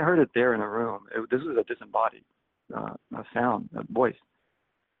or anything. I heard it there in the room. This was a disembodied a sound, a voice.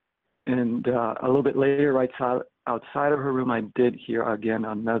 And a little bit later, outside of her room, I did hear again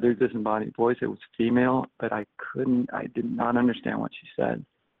another disembodied voice. It was female, but I couldn't. I did not understand what she said.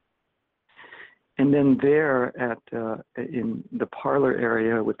 And then there at in the parlor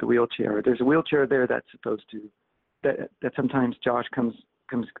area with the wheelchair, there's a wheelchair there that's supposed to that sometimes Josh comes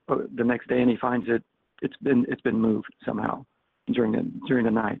the next day and he finds it's been moved somehow during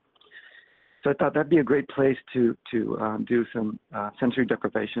the night. So I thought that'd be a great place to do some sensory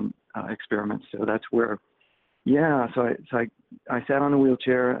deprivation experiments. So that's where, yeah. So I sat on a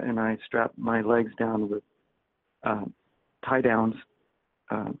wheelchair and I strapped my legs down with uh, tie downs.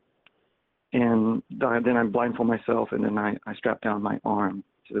 Uh, and then I blindfold myself, and then I strap down my arm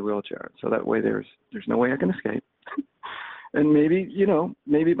to the wheelchair, so that way there's no way I can escape. And maybe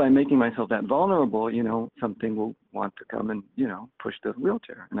maybe by making myself that vulnerable, something will want to come and push the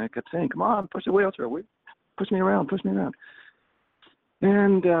wheelchair. And I kept saying, "Come on, push the wheelchair, push me around, push me around."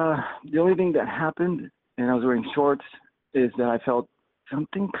 And the only thing that happened, and I was wearing shorts, is that I felt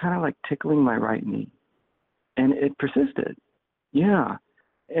something kind of like tickling my right knee, and it persisted. Yeah,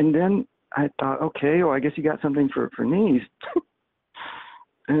 and then I thought, okay, well, I guess you got something for knees.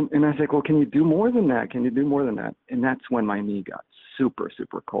 And I said, well, can you do more than that? Can you do more than that? And that's when my knee got super,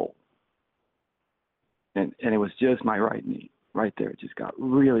 super cold. And it was just my right knee right there. It just got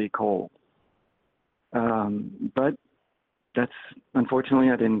really cold. But that's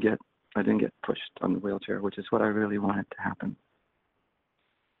unfortunately I didn't get pushed on the wheelchair, which is what I really wanted to happen.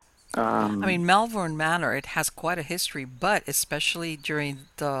 I Um, mean, Melbourne Manor, it has quite a history, but especially during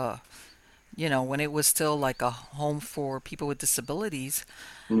when it was still like a home for people with disabilities,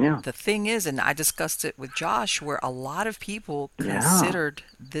 yeah, the thing is, and I discussed it with Josh, where a lot of people yeah, considered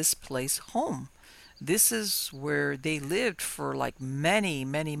this place home. This is where they lived for like many,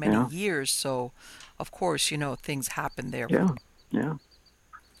 many, many yeah, years. So, of course, things happen there. yeah, yeah,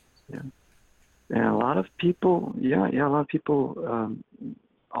 yeah. And a lot of people, yeah, yeah, a lot of people.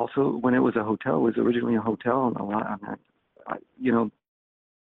 Also, when it was a hotel, it was originally a hotel, and a lot,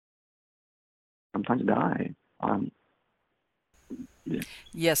 sometimes die. Um, yeah,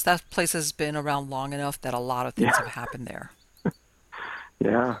 Yes, that place has been around long enough that a lot of things yeah, have happened there.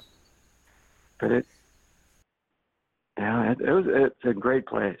 yeah. But yeah, it's a great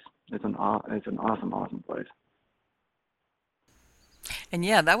place. It's an awesome, awesome place. And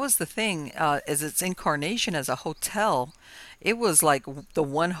yeah, that was the thing. As its incarnation as a hotel, it was like the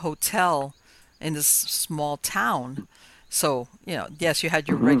one hotel in this small town. So, yes, you had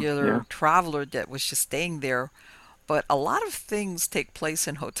your Yeah, regular traveler that was just staying there, but a lot of things take place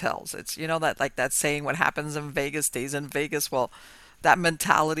in hotels. It's, that like that saying, what happens in Vegas stays in Vegas. Well, that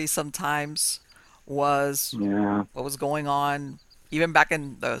mentality sometimes was yeah, what was going on even back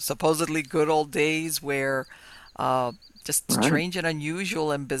in the supposedly good old days where uh, just right. strange and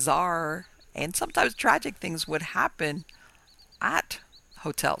unusual and bizarre and sometimes tragic things would happen at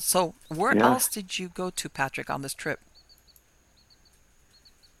hotels. So, where Yes. else did you go to, Patrick, on this trip?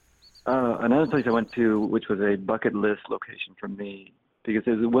 Another place I went to, which was a bucket list location for me, because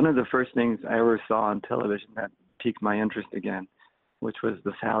it was one of the first things I ever saw on television that piqued my interest again, which was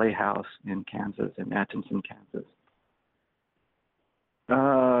the Sally House in Kansas, in Atchison, Kansas.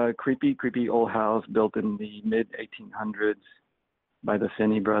 Creepy, creepy old house built in the mid 1800s by the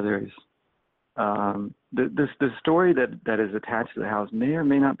Finney brothers. The story that is attached to the house may or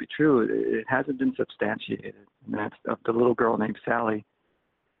may not be true. It hasn't been substantiated, and that's of the little girl named Sally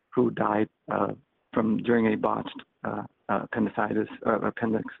who died from during a botched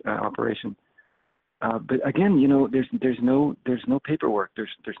appendix operation. But again, there's no paperwork.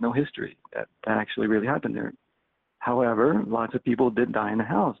 There's no history that actually really happened there. However, lots of people did die in the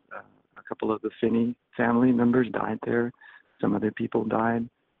house. A couple of the Finney family members died there. Some other people died.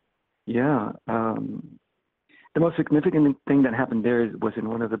 Yeah. The most significant thing that happened there was in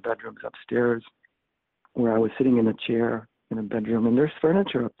one of the bedrooms upstairs, where I was sitting in a chair in a bedroom, and there's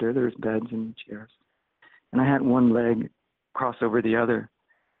furniture up there. There's beds and chairs, and I had one leg cross over the other,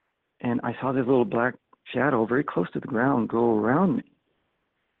 and I saw this little black shadow very close to the ground go around me.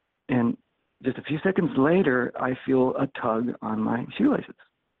 And just a few seconds later, I feel a tug on my shoelaces,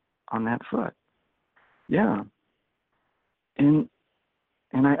 on that foot. Yeah.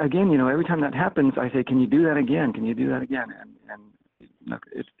 And I, again, every time that happens, I say, "Can you do that again? Can you do that again?" And look,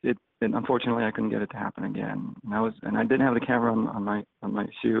 and unfortunately, I couldn't get it to happen again. And I didn't have the camera on my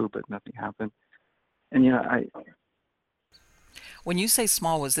shoe, but nothing happened. And When you say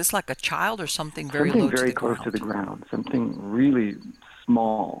small, was this like a child or something very something low to very the close to the ground? ground, something really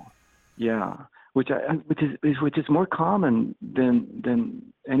small. Yeah, which is more common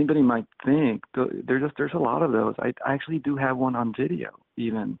than anybody might think. There's a lot of those. I actually do have one on video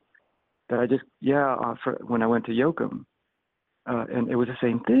even that I just for when I went to Yoakum, and it was the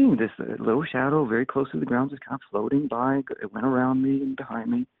same thing. This little shadow very close to the ground, just kind of floating by. It went around me and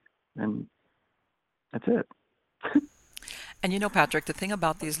behind me, and that's it. And Patrick, the thing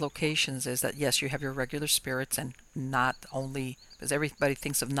about these locations is that yes, you have your regular spirits, and not only because everybody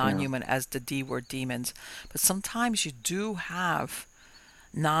thinks of Yeah, non-human as the D word demons, but sometimes you do have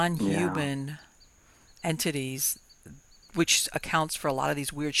yeah, non-human entities, which accounts for a lot of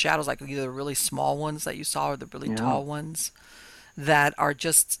these weird shadows, like either the really small ones that you saw or the really yeah, tall ones that are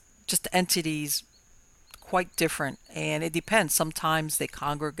just entities quite different. And it depends. Sometimes they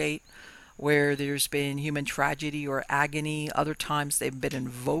congregate where there's been human tragedy or agony. Other times they've been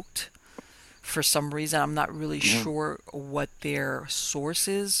invoked for some reason. I'm not really yeah. sure what their source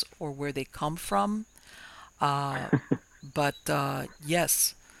is or where they come from. Uh, but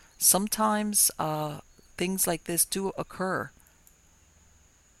yes, sometimes things like this do occur.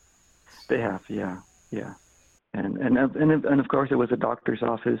 They have, yeah, yeah. And of course, it was a doctor's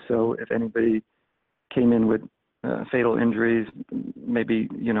office, so if anybody came in with fatal injuries, maybe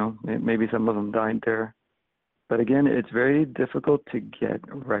some of them died there. But again, it's very difficult to get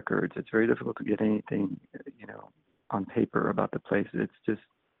records. It's very difficult to get anything, on paper about the place. It's just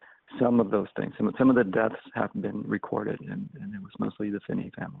some of those things. Some of the deaths have been recorded, and it was mostly the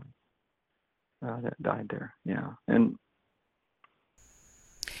Finney family that died there. Yeah, and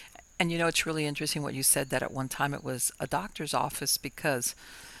And it's really interesting what you said that at one time it was a doctor's office because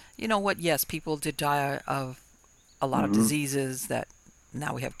you know what? Yes, people did die of a lot of hmm diseases that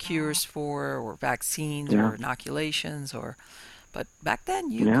now we have cures for, or vaccines, yeah, or inoculations, but back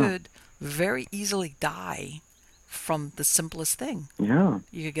then you yeah, could very easily die from the simplest thing. yeah.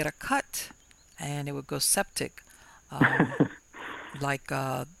 You could get a cut, and it would go septic. Um, like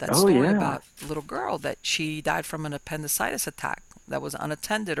that Oh story yeah, about the little girl that she died from an appendicitis attack that was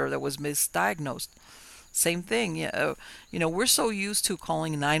unattended or that was misdiagnosed. Same thing. We're so used to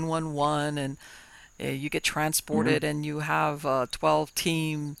calling 911 and you get yeah, transported and you have a 12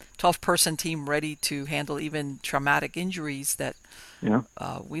 person team ready to handle even traumatic injuries that yeah,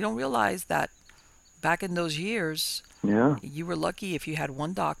 we don't realize that back in those years yeah. you were lucky if you had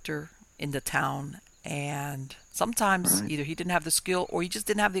one doctor in the town, and sometimes Right. either he didn't have the skill or he just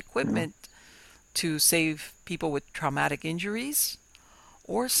didn't have the Yeah. equipment to save people with traumatic injuries,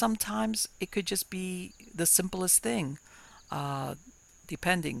 or sometimes it could just be the simplest thing, uh,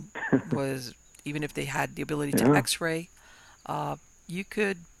 depending was even if they had the ability to Yeah. x-ray, uh, you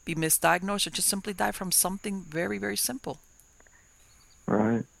could be misdiagnosed or just simply die from something very, very simple.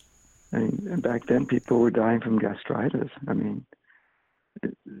 Right. And back then, people were dying from gastritis. I mean,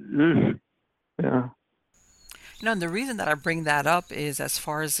 ugh. Yeah. And the reason that I bring that up is as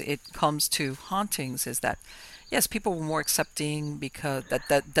far as it comes to hauntings is that yes, people were more accepting because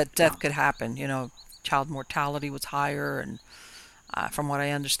that Yeah. death could happen. Child mortality was higher, and from what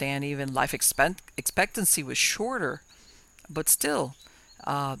I understand, even life expectancy was shorter. But still,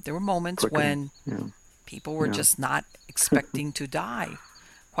 There were moments Quicken. when Yeah. people were Yeah. just not expecting to die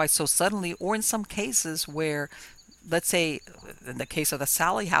quite so suddenly, or in some cases where, let's say, in the case of the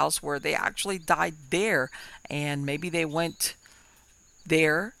Sally house, where they actually died there, and maybe they went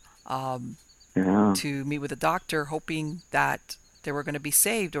there um, Yeah. to meet with a doctor hoping that they were going to be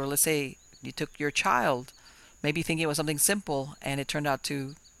saved, or let's say you took your child, maybe thinking it was something simple, and it turned out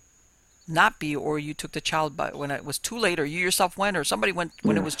to not be, or you took the child but when it was too late, or you yourself went, or somebody went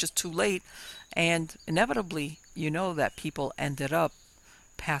when it Yes. was just too late, and inevitably, that people ended up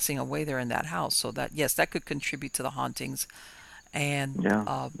passing away there in that house. So that, yes, that could contribute to the hauntings. And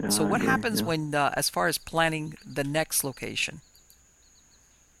Yeah. Yeah. so I what agree. happens Yeah. when, as far as planning the next location?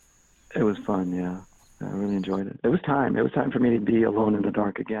 It was fun. Yeah. I really enjoyed it. It was time. It was time for me to be alone in the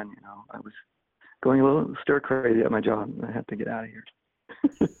dark again. I was going a little stir crazy at my job. I had to get out of here.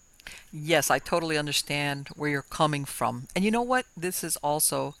 Yes, I totally understand where you're coming from. And you know what? This is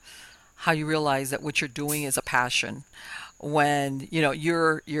also how you realize that what you're doing is a passion. When,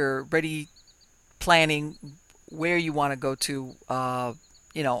 you're ready planning where you want to go to,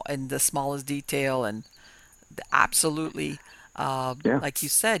 in the smallest detail, and absolutely, Yeah. like you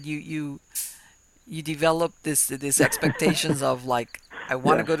said, you develop this expectations of, like, I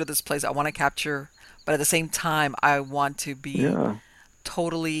want to Yes. go to this place, I want to capture, but at the same time, I want to be Yeah.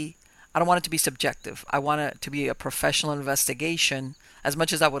 totally, I don't want it to be subjective. I want it to be a professional investigation. As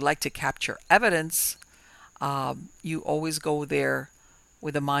much as I would like to capture evidence, you always go there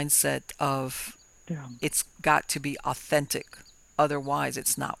with a mindset of Yeah. it's got to be authentic. Otherwise,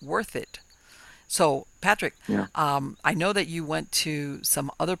 it's not worth it. So, Patrick, Yeah. I know that you went to some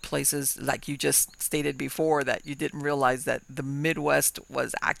other places, like you just stated before, that you didn't realize that the Midwest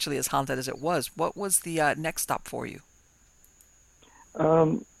was actually as haunted as it was. What was the next stop for you?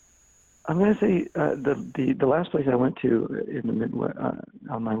 Um, I'm going to say the last place I went to in the Midwest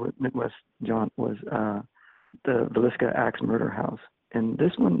on my Midwest jaunt was the Villisca Axe Murder House, and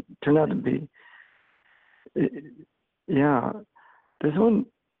this one turned out to be, yeah, this one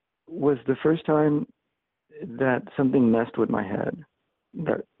was the first time that something messed with my head,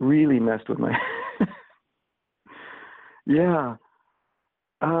 that really messed with my. Yeah,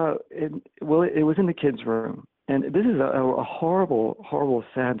 it was in the kids' room, and this is a horrible, horrible,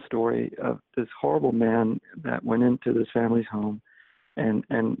 sad story of this horrible man that went into this family's home and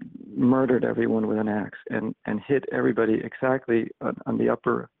murdered everyone with an axe and hit everybody exactly on the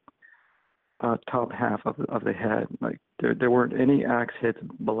upper top half of the head. Like there weren't any axe hits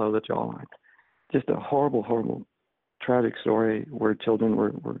below the jawline. Just a horrible, horrible, tragic story where children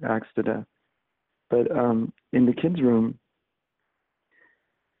were axed to death. But in the kids' room,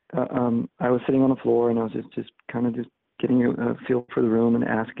 I was sitting on the floor and I was just kind of just getting a feel for the room and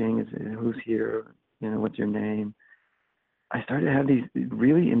asking, who's here? What's your name? I started to have these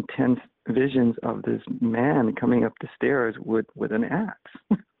really intense visions of this man coming up the stairs with an axe.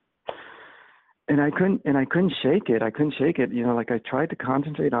 And I couldn't shake it. I couldn't shake it. Like I tried to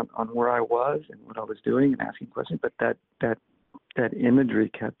concentrate on where I was and what I was doing and asking questions, but that imagery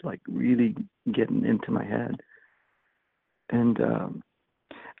kept like really getting into my head. And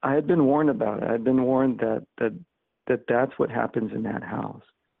I had been warned about it. I had been warned that's what happens in that house.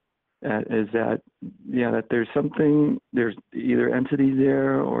 Is that that there's either entities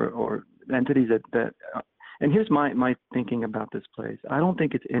there or entities that and here's my thinking about this place. I don't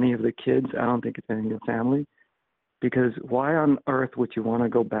think it's any of the kids. I don't think it's any of the family, because why on earth would you want to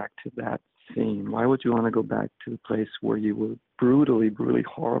go back to that scene? Why would you want to go back to the place where you were brutally,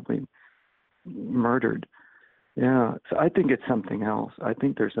 horribly murdered? Yeah, so I think it's something else. I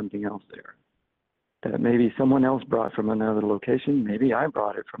think there's something else there that maybe someone else brought from another location. Maybe I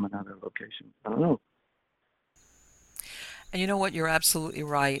brought it from another location. I don't know. And you know what? You're absolutely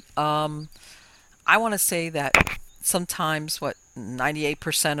right. I want to say that sometimes,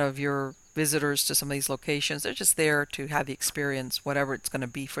 98% of your visitors to some of these locations, they're just there to have the experience, whatever it's going to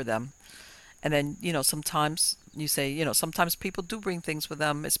be for them. And then, sometimes you say, sometimes people do bring things with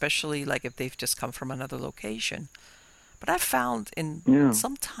them, especially like if they've just come from another location. But I've found in Yeah,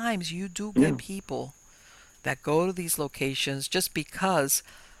 sometimes you do get yeah, people that go to these locations just because,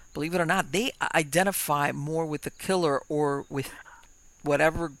 believe it or not, they identify more with the killer or with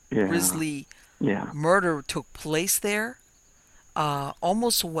whatever yeah, grisly yeah. murder took place there.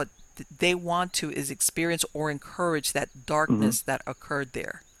 Almost what they want to is experience or encourage that Hmm. darkness that occurred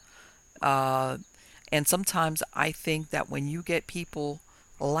there. Uh, and sometimes I think that when you get people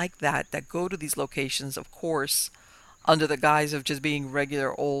like that go to these locations, of course, under the guise of just being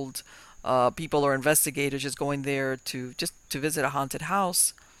regular old people or investigators just going there to visit a haunted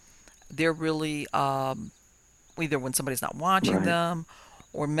house, they're really either when somebody's not watching Right. them,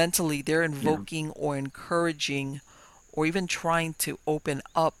 or mentally they're Yeah. invoking or encouraging or even trying to open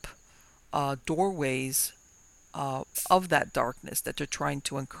up doorways of that darkness that they're trying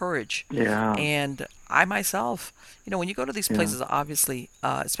to encourage. Yeah. And I myself, when you go to these Yeah. places, obviously,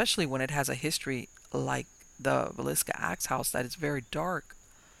 especially when it has a history like the Villisca Axe House that is very dark,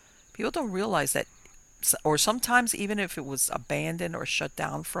 people don't realize that, or sometimes even if it was abandoned or shut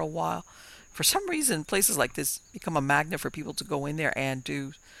down for a while, for some reason, places like this become a magnet for people to go in there and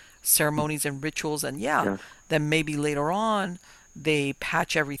do ceremonies and rituals. And yeah, Yes. then maybe later on they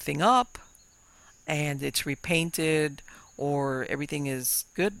patch everything up and it's repainted or everything is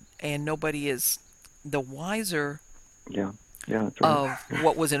good and nobody is the wiser Yeah. Yeah. That's right. of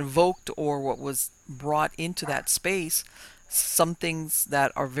what was invoked or what was brought into that space. Some things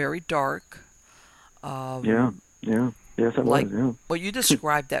that are very dark, Yeah. um, Yeah. Yes, it was. like Yeah. what you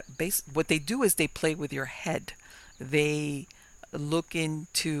described, that what they do is they play with your head. They look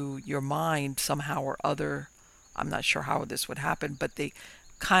into your mind somehow or other. I'm not sure how this would happen, but they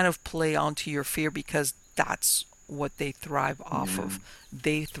kind of play onto your fear because that's what they thrive off Yeah. of.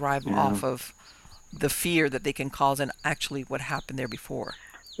 They thrive Yeah. off of the fear that they can cause and actually what happened there before.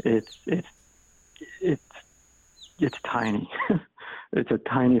 It's it's it's it's tiny. It's a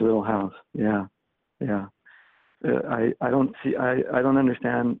tiny little house. Yeah. Yeah. I don't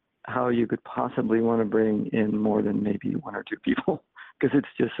understand how you could possibly want to bring in more than maybe one or two people because it's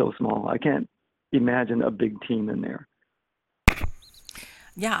just so small. I can't imagine a big team in there.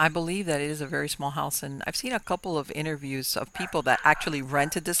 Yeah, I believe that it is a very small house, and I've seen a couple of interviews of people that actually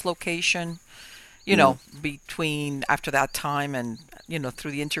rented this location, Yeah. between after that time and,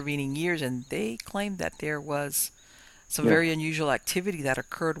 through the intervening years, and they claimed that there was some Yes. very unusual activity that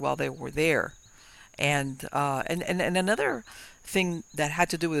occurred while they were there. And another thing that had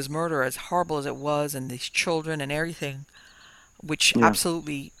to do with his murder, as horrible as it was, and these children and everything, which Yeah.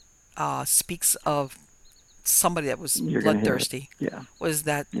 absolutely speaks of somebody that was You're gonna hear it. bloodthirsty, Yeah. was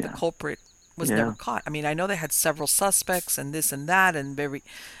that the Yeah. culprit was never Yeah. caught. I mean, I know they had several suspects and this and that, and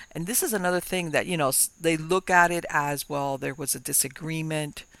this is another thing that, they look at it as, well, there was a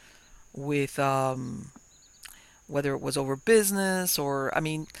disagreement with whether it was over business or, I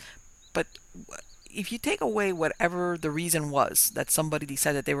mean, but if you take away whatever the reason was that somebody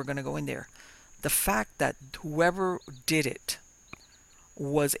decided they were going to go in there, the fact that whoever did it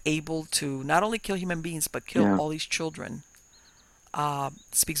was able to not only kill human beings but kill Yeah. all these children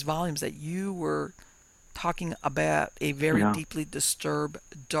speaks volumes that you were talking about a very Yeah. deeply disturbed,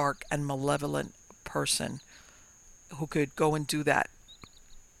 dark, and malevolent person who could go and do that.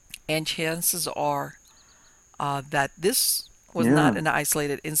 And chances are that this was not Yeah. an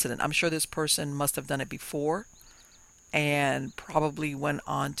isolated incident. I'm sure this person must have done it before and probably went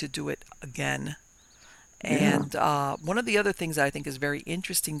on to do it again. Yeah. And one of the other things that I think is very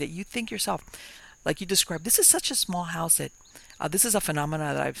interesting that you think yourself, like you described, this is such a small house that this is a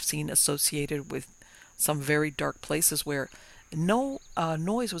phenomena that I've seen associated with some very dark places where no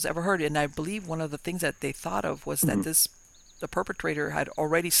noise was ever heard. And I believe one of the things that they thought of was that Hmm. the perpetrator had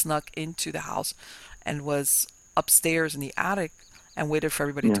already snuck into the house and was upstairs in the attic and waited for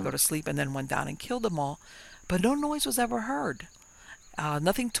everybody to Yeah. go to sleep and then went down and killed them all. But no noise was ever heard.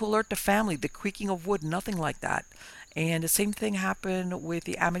 Nothing to alert the family, the creaking of wood, nothing like that. And the same thing happened with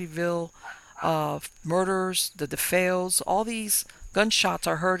the Amityville murders, the DeFales. All these gunshots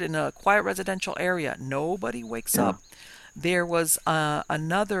are heard in a quiet residential area. Nobody wakes Yeah. up. There was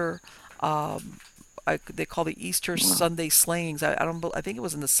another. They call the Easter Wow. Sunday slayings. I don't. I think it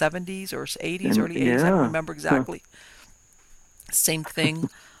was in the 70s or 80s, And early 80s. I don't yeah. remember Huh. exactly. Same thing.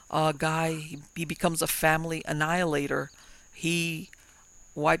 Guy. He becomes a family annihilator. He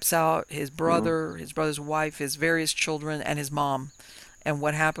wipes out Wow. his brother's wife, his various children, and his mom. And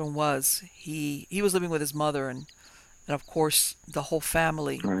what happened was he was living with his mother, and of course the whole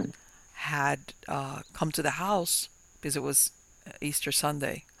family Right. had come to the house because it was Easter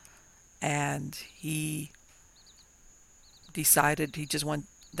Sunday, and he decided he just went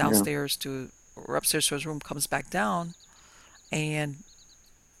Yeah. downstairs to or upstairs to his room, comes back down, and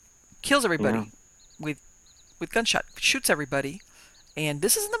kills Yeah. everybody with gunshot, shoots everybody. And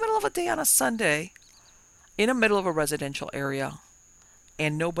this is in the middle of a day on a Sunday, in the middle of a residential area,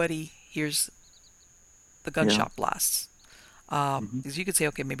 and nobody hears the Yeah. gunshot blasts. Hmm. Because you could say,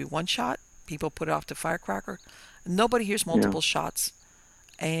 okay, maybe one shot, people put it off to firecracker. Nobody hears Yeah. multiple shots.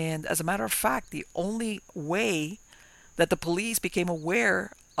 And as a matter of fact, the only way that the police became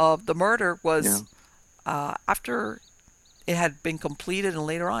aware of the murder Yeah. was after it had been completed and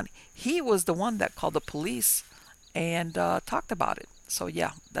later on. He was the one that called the police and talked about it. So,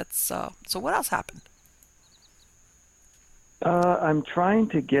 yeah, that's. So, what else happened? I'm trying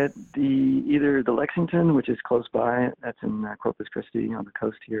to get either the Lexington, which is close by, that's in Corpus Christi on the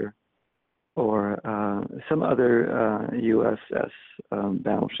coast here, or some other USS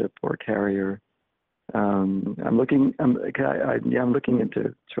battleship or carrier. I'm looking. I'm looking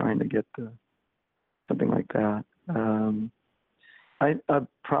into trying to get something like that. I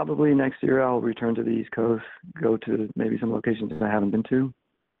probably next year I'll return to the East Coast, go to maybe some locations that I haven't been to.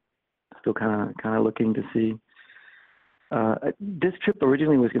 Still kind of looking to see. This trip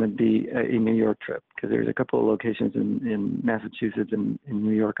originally was going to be a New York trip because there's a couple of locations in Massachusetts and in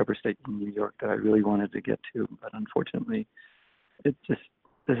New York, upper state in New York, that I really wanted to get to, but unfortunately, this is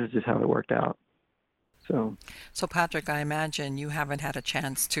just how it worked out. So, So, Patrick, I imagine you haven't had a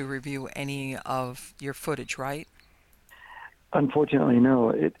chance to review any of your footage, right? unfortunately, no.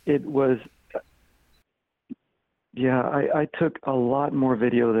 It was, yeah. I took a lot more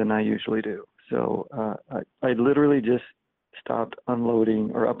video than I usually do. So I literally just stopped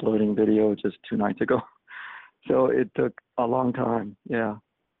unloading or uploading video just 2 nights ago. So it took a long time. Yeah,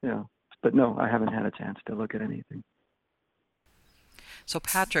 yeah. But no, I haven't had a chance to look at anything. So,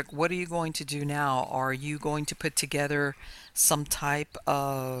 Patrick, what are you going to do now? Are you going to put together some type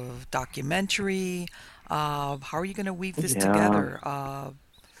of documentary? How are you going to weave this Yeah. together?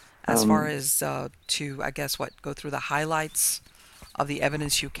 As far Um, as to, I guess, what go through the highlights of the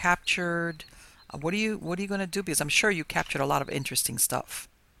evidence you captured. What are you going to do? Because I'm sure you captured a lot of interesting stuff.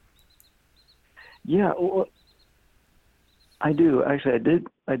 yeah. Well, I do actually.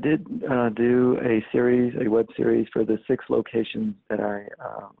 I did do a web series for the 6 locations that I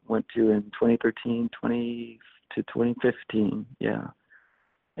went to in 2013, 20 to 2015. Yeah,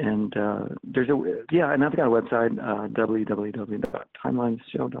 and and I've got a website,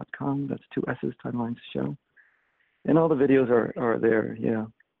 www.timelineshow.com. That's 2 S's, Timelines Show, and all the videos are there. Yeah,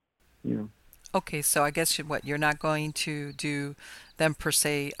 yeah. Okay, so I guess what you're not going to do them per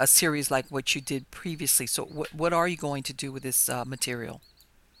se a series like what you did previously. So what are you going to do with this material?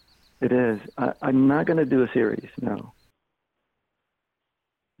 It is. I'm not going to do a series, no,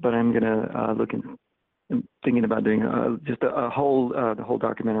 but I'm going to I'm thinking about doing just a whole the whole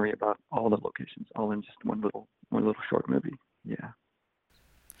documentary about all the locations, all in just one little short movie. Yeah.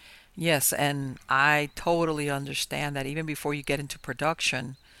 Yes, and I totally understand that even before you get into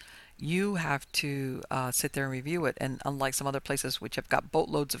production, you have to sit there and review it. And unlike some other places which have got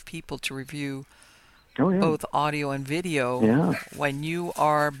boatloads of people to review Oh yeah. both audio and video, Yeah. when you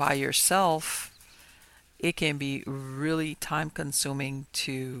are by yourself, it can be really time consuming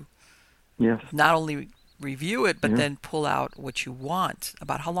to Yes. not only review it, but Yeah. then pull out what you want.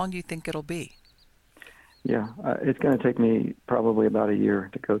 About how long do you think it'll be? Yeah. It's going to take me probably about a year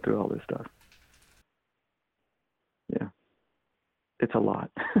to go through all this stuff. Yeah. It's a lot.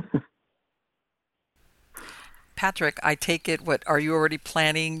 Patrick, I take it, what are you already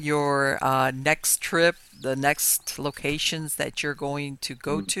planning your next trip, the next locations that you're going to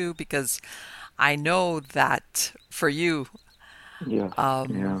go Mm. to? Because I know that for you, Yes. um,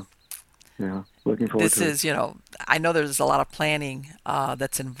 Yeah. Yeah. Looking forward this to it. is, I know there's a lot of planning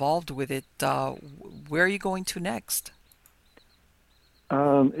that's involved with it. Where are you going to next?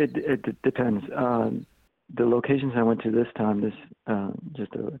 It depends. The locations I went to this time,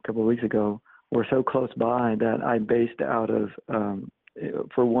 just a couple of weeks ago, were so close by that I based out of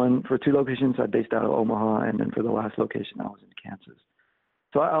for 2 locations I based out of Omaha, and then for the last location I was in Kansas.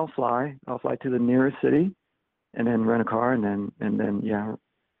 So I'll fly. I'll fly to the nearest city, and then rent a car, and then yeah,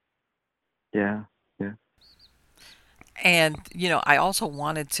 yeah, yeah. And, I also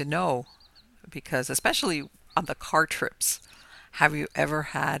wanted to know, because especially on the car trips, have you ever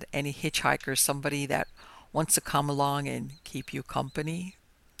had any hitchhikers, somebody that wants to come along and keep you company?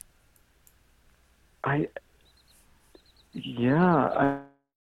 I yeah.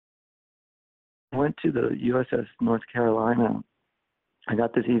 I went to the USS North Carolina. I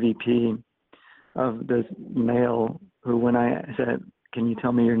got this EVP of this male who, when I said, "Can you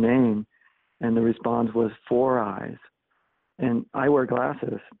tell me your name?" and the response was Four Eyes, and I wear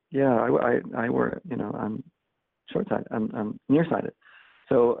glasses. Yeah, I wear, I'm short-sighted. I'm nearsighted.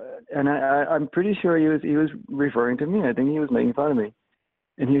 So, and I'm pretty sure he was referring to me. I think he was making fun of me.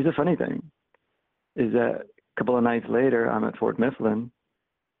 And here's the funny thing: is that a couple of nights later, I'm at Fort Mifflin,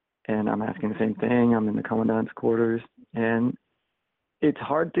 and I'm asking the same thing. I'm in the commandant's quarters, and it's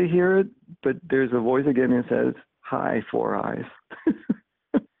hard to hear it, but there's a voice again that says, "Hi, Four Eyes."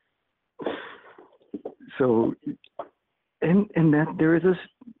 So, and that there is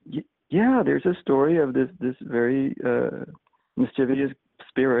yeah, there's a story of this very mischievous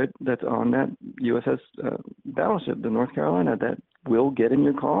spirit that's on that USS battleship, the North Carolina, that will get in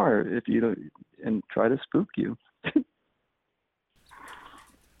your car if you don't, and try to spook you.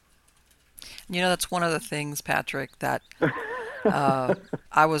 That's one of the things, Patrick, that uh,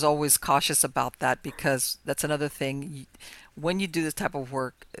 I was always cautious about that because that's another thing. When you do this type of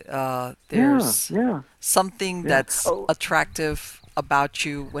work, Yeah, there's yeah, something yeah. that's Oh, attractive about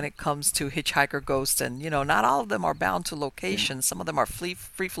you when it comes to hitchhiker ghosts. And, not all of them are bound to yeah, locations. Some of them are free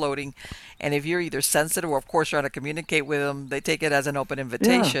floating. And if you're either sensitive or, of course, trying to communicate with them, they take it as an open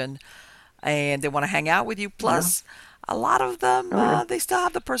yeah, invitation and they want to hang out with you. yeah. Plus, a lot of them, Oh, yeah. they still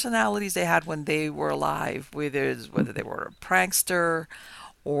have the personalities they had when they were alive, whether they were a prankster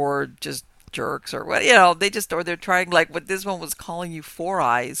or just jerks or what, they just, or they're trying, like what this one was calling you Four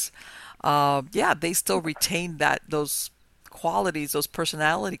Eyes. Yeah, they still retain those qualities, those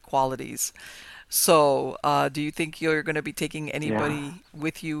personality qualities. So, do you think you're going to be taking Yeah. anybody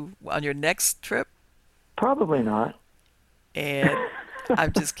with you on your next trip? Probably not. And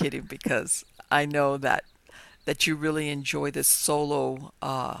I'm just kidding because I know that you really enjoy this solo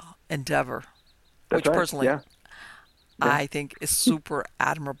endeavor, That's which right. personally Yeah, yeah, I think is super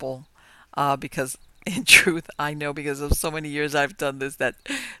admirable. Because in truth, I know because of so many years I've done this that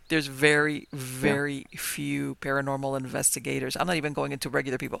there's very, yeah. very few paranormal investigators. I'm not even going into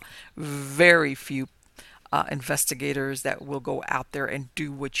regular people. Very few investigators that will go out there and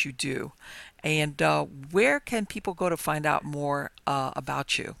do what you do. And where can people go to find out more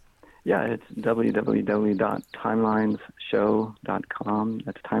about you? Yeah, it's www.timelinesshow.com.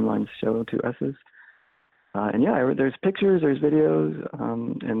 That's timelines show, two S's. And yeah, there's pictures, there's videos,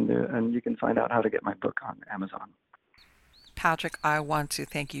 and you can find out how to get my book on Amazon. Patrick, I want to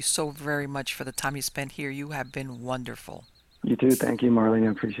thank you so very much for the time you spent here. You have been wonderful. You too. Thank you, Marlene.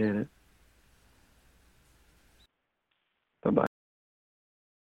 I appreciate it. Bye bye.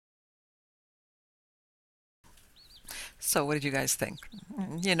 So, what did you guys think?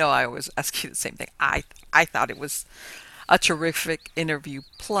 I always ask you the same thing. I thought it was a terrific interview.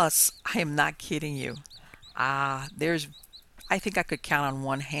 Plus, I am not kidding you. There's I think I could count on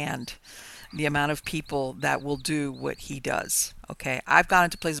one hand the amount of people that will do what he does. Okay, I've gone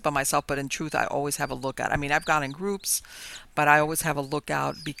into places by myself, but in truth, I always have a lookout. I mean, I've gone in groups, but I always have a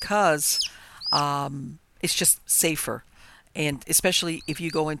lookout because it's just safer. And especially if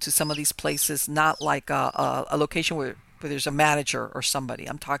you go into some of these places, not like a location where there's a manager or somebody.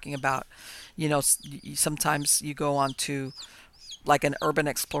 I'm talking about, sometimes you go on to like an urban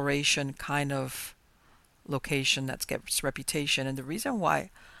exploration kind of location that gets reputation. And the reason why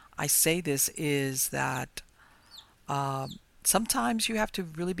I say this is that sometimes you have to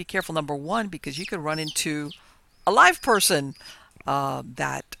really be careful. Number one, because you could run into a live person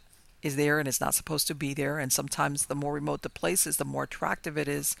that is there and is not supposed to be there. And sometimes the more remote the place is, the more attractive it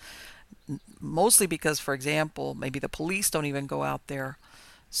is. Mostly because, for example, maybe the police don't even go out there.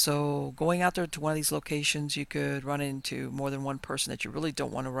 So going out there to one of these locations, you could run into more than one person that you really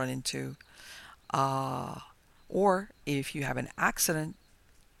don't want to run into. Uh, or if you have an accident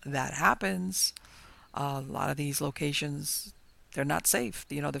that happens, a lot of these locations, they're not safe.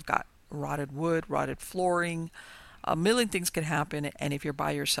 They've got rotted wood, rotted flooring. A million things can happen, and if you're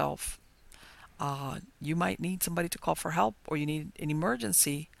by yourself, you might need somebody to call for help, or you need an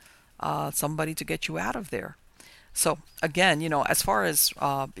emergency, somebody to get you out of there. So again, as far as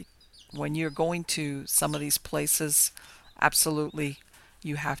when you're going to some of these places, absolutely,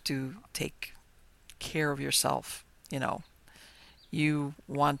 you have to take care of yourself. You know, you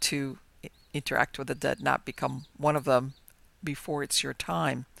want to interact with the dead, not become one of them before it's your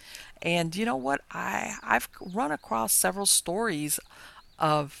time. And you know what? I've run across several stories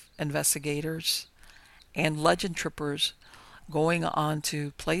of investigators and legend trippers going on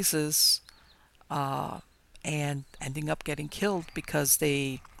to places uh, and ending up getting killed because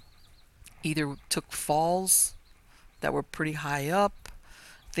they either took falls that were pretty high up,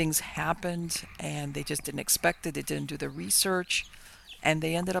 things happened and they just didn't expect it, they didn't do the research, and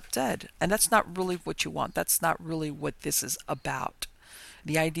they ended up dead. And that's not really what you want. That's not really what this is about.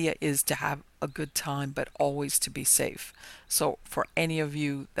 The idea is to have a good time, but always to be safe. So, for any of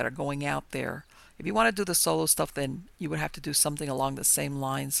you that are going out there, if you want to do the solo stuff, then you would have to do something along the same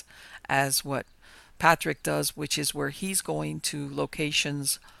lines as what Patrick does, which is where he's going to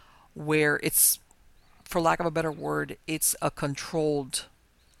locations where it's, for lack of a better word, it's a controlled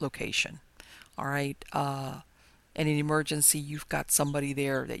location. All right. In an emergency, you've got somebody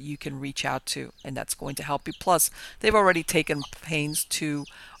there that you can reach out to, and that's going to help you. Plus, they've already taken pains to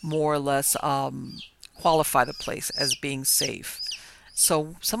more or less qualify the place as being safe.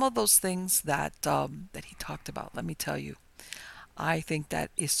 So, some of those things that he talked about, let me tell you, I think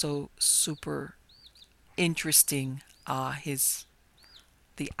that is so super interesting. His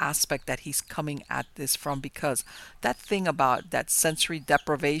the aspect that he's coming at this from, because that thing about that sensory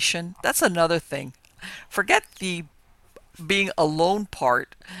deprivation, that's another thing. Forget the being alone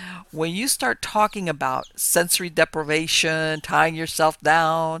part. When you start talking about sensory deprivation, tying yourself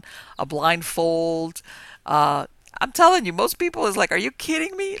down, a blindfold, uh, I'm telling you, most people is like, are you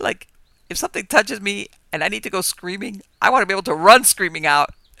kidding me? Like, if something touches me and I need to go screaming, I want to be able to run screaming out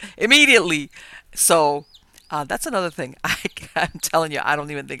immediately. So that's another thing. I'm telling you, I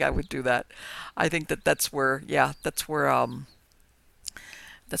don't even think I would do that. I think that that's where, yeah, that's where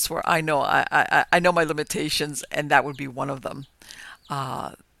I know I know my limitations, and that would be one of them.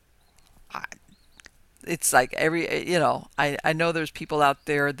 Uh, I, it's like I know there's people out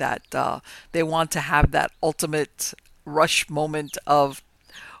there that they want to have that ultimate rush moment of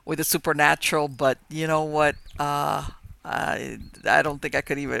with the supernatural, but you know what? I don't think I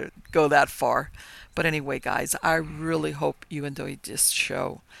could even go that far. But anyway, guys, I really hope you enjoyed this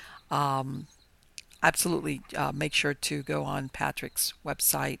show. Um, Absolutely, make sure to go on Patrick's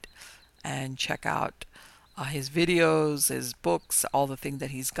website and check out his videos, his books, all the things that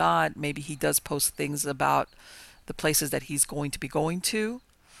he's got. Maybe he does post things about the places that he's going to be going to.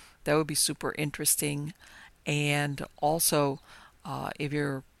 That would be super interesting. And also, if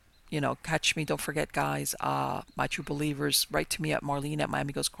you're, catch me, don't forget, guys, my true believers, write to me at Marlene at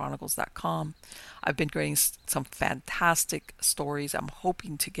MiamiGhostChronicles.com. I've been creating some fantastic stories. I'm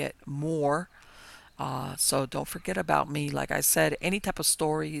hoping to get more. So don't forget about me. Like I said, any type of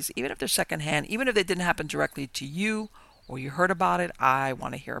stories, even if they're secondhand, even if they didn't happen directly to you or you heard about it, I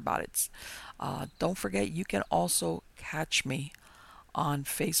want to hear about it. Don't forget, you can also catch me on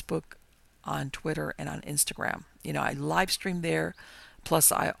Facebook, on Twitter, and on Instagram. I live stream there.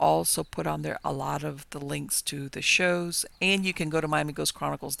 Plus, I also put on there a lot of the links to the shows, and you can go to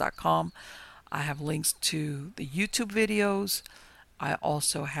MiamiGhostChronicles.com. I have links to the YouTube videos. I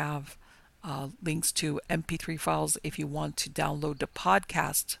also have links to MP3 files if you want to download the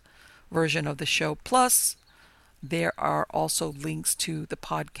podcast version of the show. Plus, there are also links to the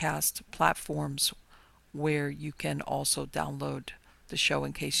podcast platforms where you can also download the show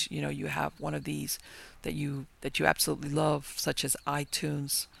in case you have one of these that you absolutely love, such as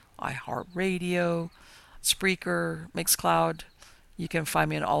iTunes, iHeartRadio, Spreaker, Mixcloud. You can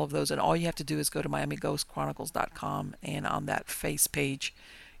find me on all of those, and all you have to do is go to MiamiGhostChronicles.com, and on that face page,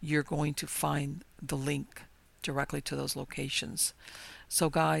 you're going to find the link directly to those locations. So,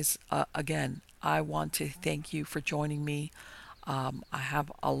 guys, again, I want to thank you for joining me. I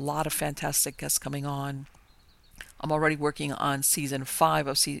have a lot of fantastic guests coming on. I'm already working on season 5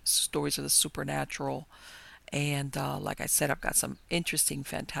 of Stories of the Supernatural. And like I said, I've got some interesting,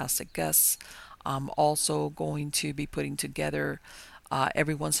 fantastic guests. I'm also going to be putting together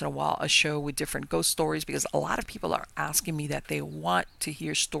every once in a while a show with different ghost stories, because a lot of people are asking me that they want to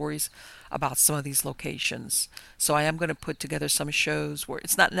hear stories about some of these locations. So I am going to put together some shows where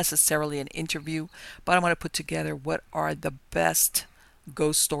it's not necessarily an interview, but I'm going to put together what are the best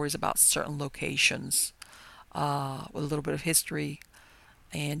ghost stories about certain locations, with a little bit of history.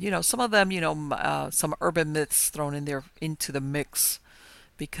 And, some of them, some urban myths thrown in there into the mix,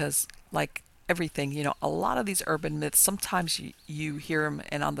 because, like everything, a lot of these urban myths, sometimes you hear them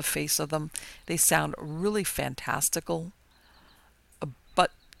and on the face of them, they sound really fantastical.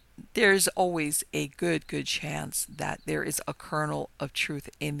 But there's always a good chance that there is a kernel of truth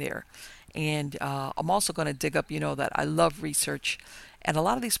in there. And I'm also going to dig up, that I love research. And a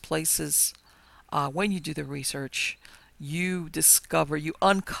lot of these places, when you do the research, you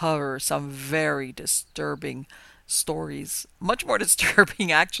uncover some very disturbing stories, much more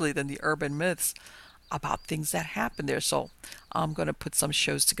disturbing actually than the urban myths about things that happen there. So I'm going to put some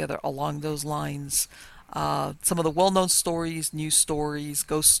shows together along those lines. Some of the well-known stories, news stories,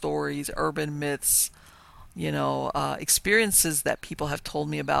 ghost stories, urban myths, experiences that people have told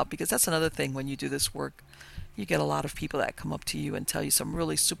me about, because that's another thing when you do this work. You get a lot of people that come up to you and tell you some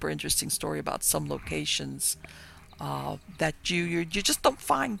really super interesting story about some locations that you just don't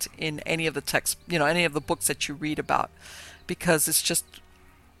find in any of the text, any of the books that you read about, because it's just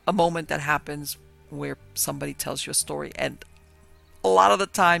a moment that happens where somebody tells you a story, and a lot of the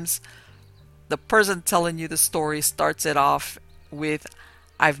times the person telling you the story starts it off with,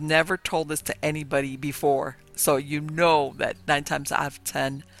 "I've never told this to anybody before," so that 9 times out of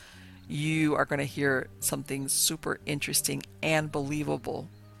 10 you are going to hear something super interesting and believable.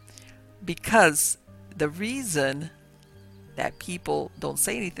 Because the reason that people don't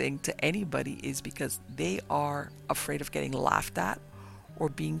say anything to anybody is because they are afraid of getting laughed at or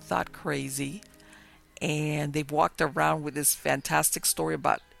being thought crazy. And they've walked around with this fantastic story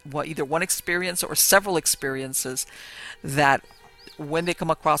about either one experience or several experiences that when they come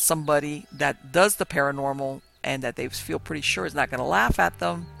across somebody that does the paranormal and that they feel pretty sure is not going to laugh at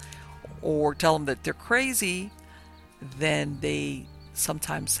them or tell them that they're crazy, then they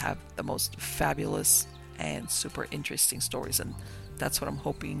sometimes have the most fabulous and super interesting stories. And that's what I'm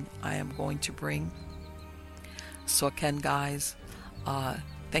hoping I am going to bring. So again, guys,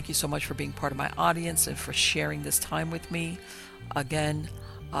 thank you so much for being part of my audience and for sharing this time with me. Again,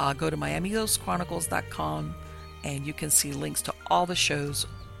 go to miamighostchronicles.com and you can see links to all the shows,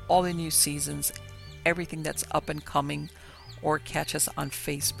 all the new seasons, everything that's up and coming, or catch us on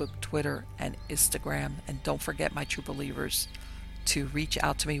Facebook, Twitter, and Instagram. And don't forget, my true believers, to reach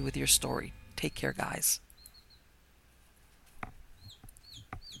out to me with your story. Take care, guys.